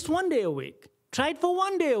 just 1 day a week. Try it for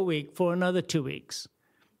 1 day a week for another 2 weeks.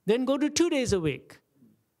 Then go to 2 days a week.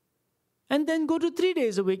 And then go to 3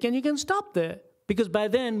 days a week, and you can stop there. Because by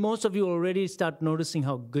then, most of you already start noticing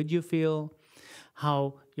how good you feel,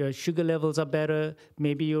 how your sugar levels are better.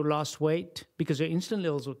 Maybe you lost weight because your insulin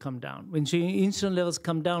levels will come down. When your insulin levels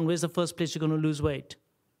come down, where's the first place you're going to lose weight?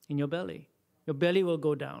 In your belly. Your belly will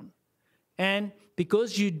go down. And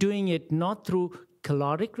because you're doing it not through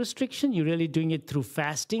caloric restriction, you're really doing it through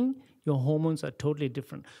fasting, your hormones are totally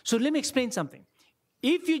different. So let me explain something.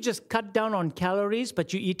 If you just cut down on calories,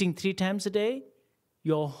 but you're eating 3 times a day,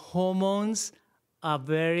 your hormones are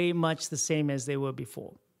very much the same as they were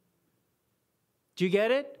before. Do you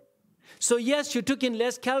get it? So yes, you took in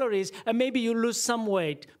less calories, and maybe you lose some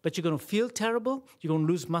weight, but you're going to feel terrible, you're going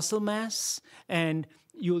to lose muscle mass, and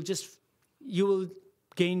you will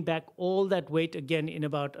gain back all that weight again in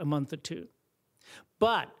about a month or 2.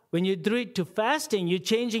 But when you do it to fasting, you're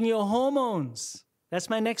changing your hormones. That's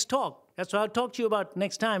my next talk. That's what I'll talk to you about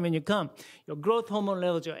next time when you come. Your growth hormone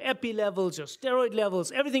levels, your epi levels, your steroid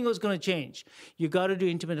levels, everything is going to change. You got to do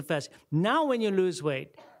intermittent fasting. Now when you lose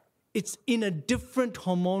weight, it's in a different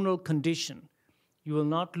hormonal condition. You will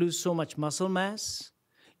not lose so much muscle mass.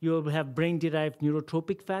 You'll have brain-derived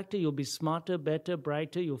neurotropic factor. You'll be smarter, better,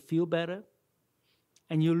 brighter. You'll feel better.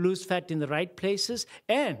 And you'll lose fat in the right places.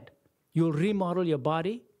 And you'll remodel your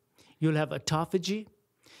body. You'll have autophagy.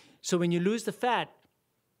 So when you lose the fat,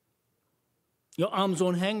 your arms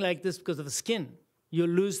won't hang like this because of the skin. You'll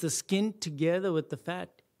lose the skin together with the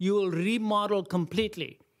fat. You will remodel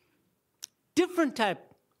completely. Different type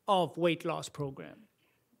of weight loss program.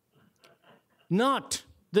 Not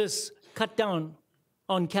this cut down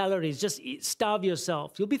on calories, just starve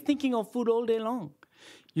yourself. You'll be thinking of food all day long.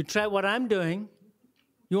 You try what I'm doing,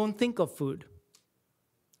 you won't think of food.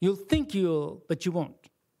 You'll think you'll, but you won't.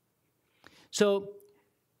 So,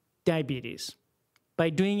 diabetes. By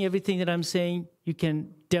doing everything that I'm saying, you can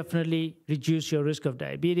definitely reduce your risk of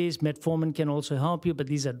diabetes. Metformin can also help you, but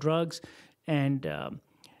these are drugs. And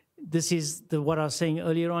this is what I was saying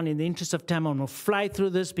earlier on. In the interest of time, I'm going to fly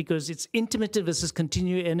through this because it's intermittent versus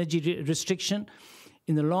continuous energy restriction.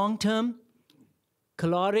 In the long term,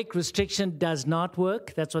 caloric restriction does not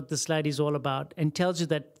work. That's what this slide is all about, and tells you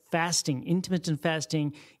that fasting, intermittent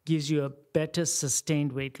fasting, gives you a better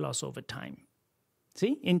sustained weight loss over time.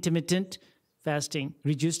 See, intermittent fasting,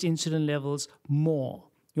 reduced insulin levels more.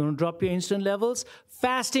 You want to drop your insulin levels?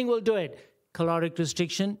 Fasting will do it. Caloric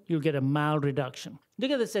restriction, you'll get a mild reduction.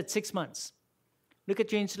 Look at this at 6 months. Look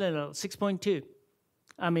at your insulin level, 6.2.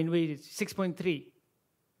 6.3.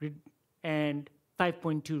 and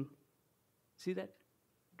 5.2. See that?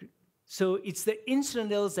 So it's the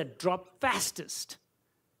insulin levels that drop fastest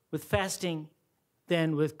with fasting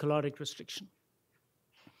than with caloric restriction.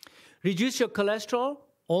 Reduce your cholesterol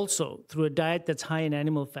also through a diet that's high in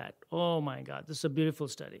animal fat. Oh my God, this is a beautiful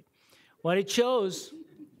study. What it shows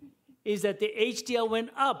is that the HDL went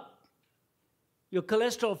up, your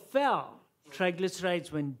cholesterol fell,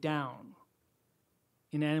 triglycerides went down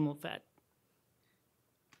in animal fat.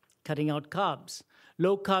 Cutting out carbs,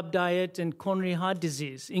 low-carb diet, and coronary heart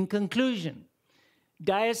disease. In conclusion,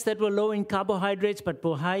 diets that were low in carbohydrates but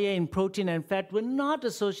were higher in protein and fat were not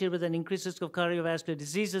associated with an increased risk of cardiovascular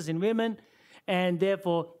diseases in women, and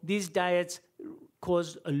therefore these diets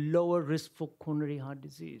caused a lower risk for coronary heart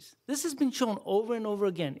disease. This has been shown over and over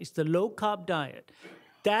again. It's the low-carb diet.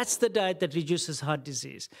 That's the diet that reduces heart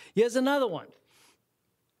disease. Here's another one,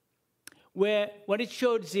 where what it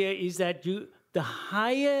shows here is that the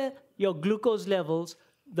higher your glucose levels,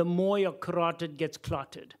 the more your carotid gets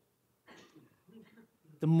clotted.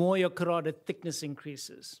 The more your carotid thickness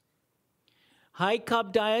increases.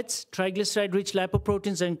 High-carb diets, triglyceride-rich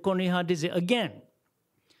lipoproteins, and coronary heart disease. Again,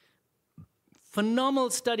 phenomenal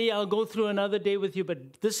study. I'll go through another day with you,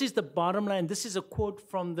 but this is the bottom line. This is a quote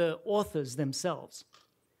from the authors themselves.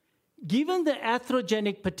 Given the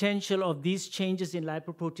atherogenic potential of these changes in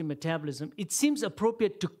lipoprotein metabolism, it seems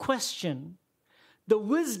appropriate to question the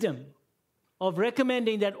wisdom of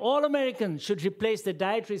recommending that all Americans should replace their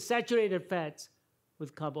dietary saturated fats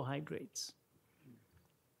with carbohydrates.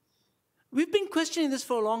 We've been questioning this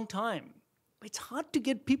for a long time. It's hard to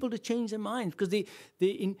get people to change their minds because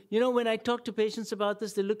when I talk to patients about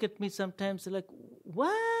this, they look at me sometimes, they're like,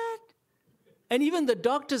 what? And even the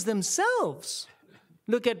doctors themselves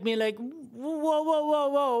look at me like,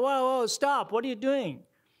 whoa, stop, what are you doing?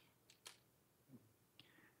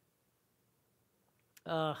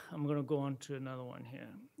 I'm going to go on to another one here.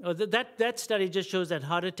 That study just shows that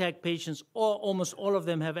heart attack patients, almost all of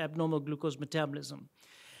them, have abnormal glucose metabolism.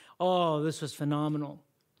 Oh, this was phenomenal.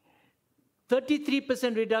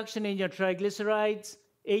 33% reduction in your triglycerides,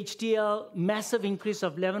 HDL, massive increase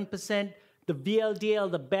of 11%. The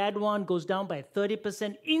VLDL, the bad one, goes down by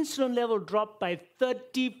 30%. Insulin level dropped by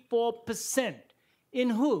 34%. In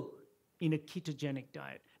who? In a ketogenic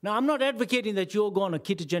diet. Now, I'm not advocating that you all go on a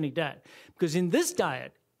ketogenic diet, because in this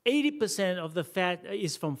diet, 80% of the fat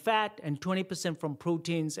is from fat and 20% from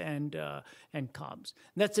proteins and carbs.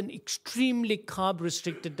 That's an extremely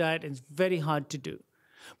carb-restricted diet, and it's very hard to do.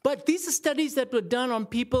 But these are studies that were done on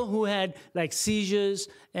people who had like seizures,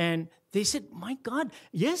 and they said, my God,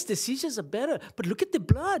 yes, the seizures are better, but look at the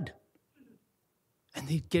blood. And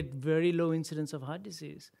they get very low incidence of heart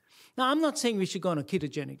disease. Now, I'm not saying we should go on a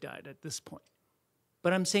ketogenic diet at this point,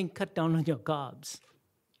 but I'm saying cut down on your carbs.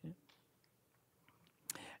 Okay?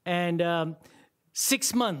 And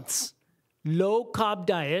 6 months, low-carb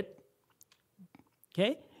diet,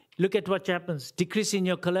 okay? Look at what happens. Decrease in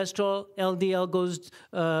your cholesterol, LDL goes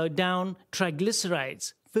down,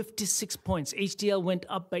 triglycerides, 56 points. HDL went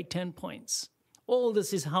up by 10 points. All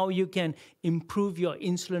this is how you can improve your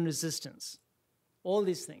insulin resistance. All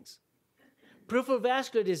these things. Peripheral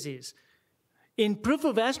vascular disease. In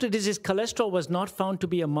peripheral vascular disease, cholesterol was not found to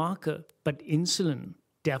be a marker, but insulin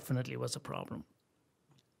definitely was a problem.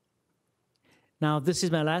 Now, this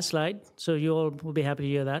is my last slide, so you all will be happy to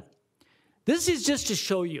hear that. This is just to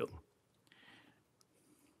show you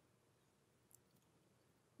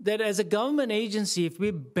that as a government agency, if we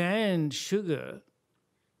ban sugar,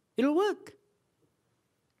 it'll work.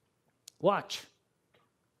 Watch.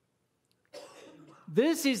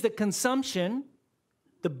 This is the consumption,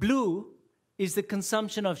 the blue is the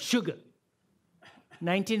consumption of sugar.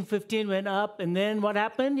 1915 went up, and then what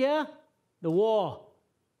happened? Yeah, the war.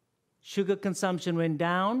 Sugar consumption went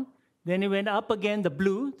down, then it went up again, the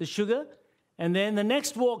blue, the sugar, and then the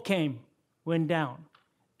next war came, went down.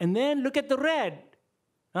 And then look at the red.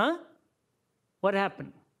 Huh? What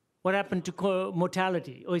happened? What happened to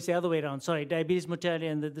mortality? Oh, it's the other way around. Sorry, diabetes mortality,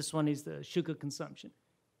 and this one is the sugar consumption.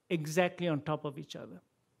 Exactly on top of each other.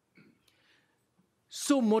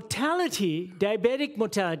 So mortality, diabetic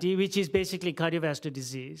mortality, which is basically cardiovascular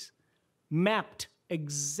disease, mapped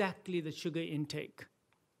exactly the sugar intake.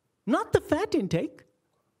 Not the fat intake,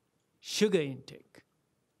 sugar intake.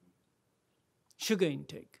 Sugar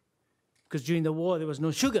intake. Because during the war, there was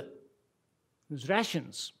no sugar. It was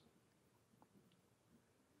rations.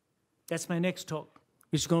 That's my next talk.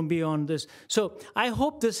 It's going to be on this. So I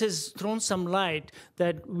hope this has thrown some light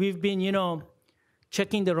that we've been,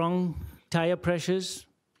 checking the wrong tire pressures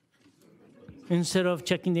instead of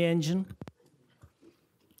checking the engine.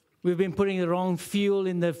 We've been putting the wrong fuel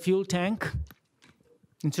in the fuel tank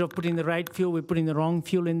Instead of putting the right fuel, we're putting the wrong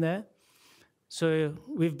fuel in there. So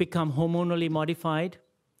we've become hormonally modified.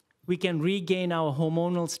 We can regain our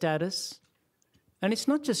hormonal status. And it's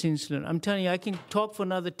not just insulin. I'm telling you, I can talk for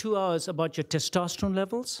another 2 hours about your testosterone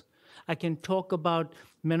levels. I can talk about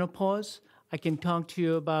menopause. I can talk to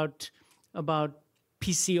you about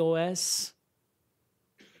PCOS.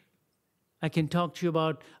 I can talk to you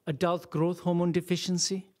about adult growth hormone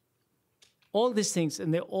deficiency. All these things,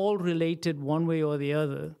 and they're all related one way or the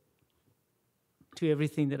other to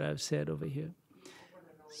everything that I've said over here.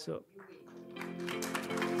 So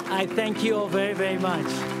I thank you all very, very much.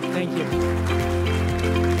 Thank you.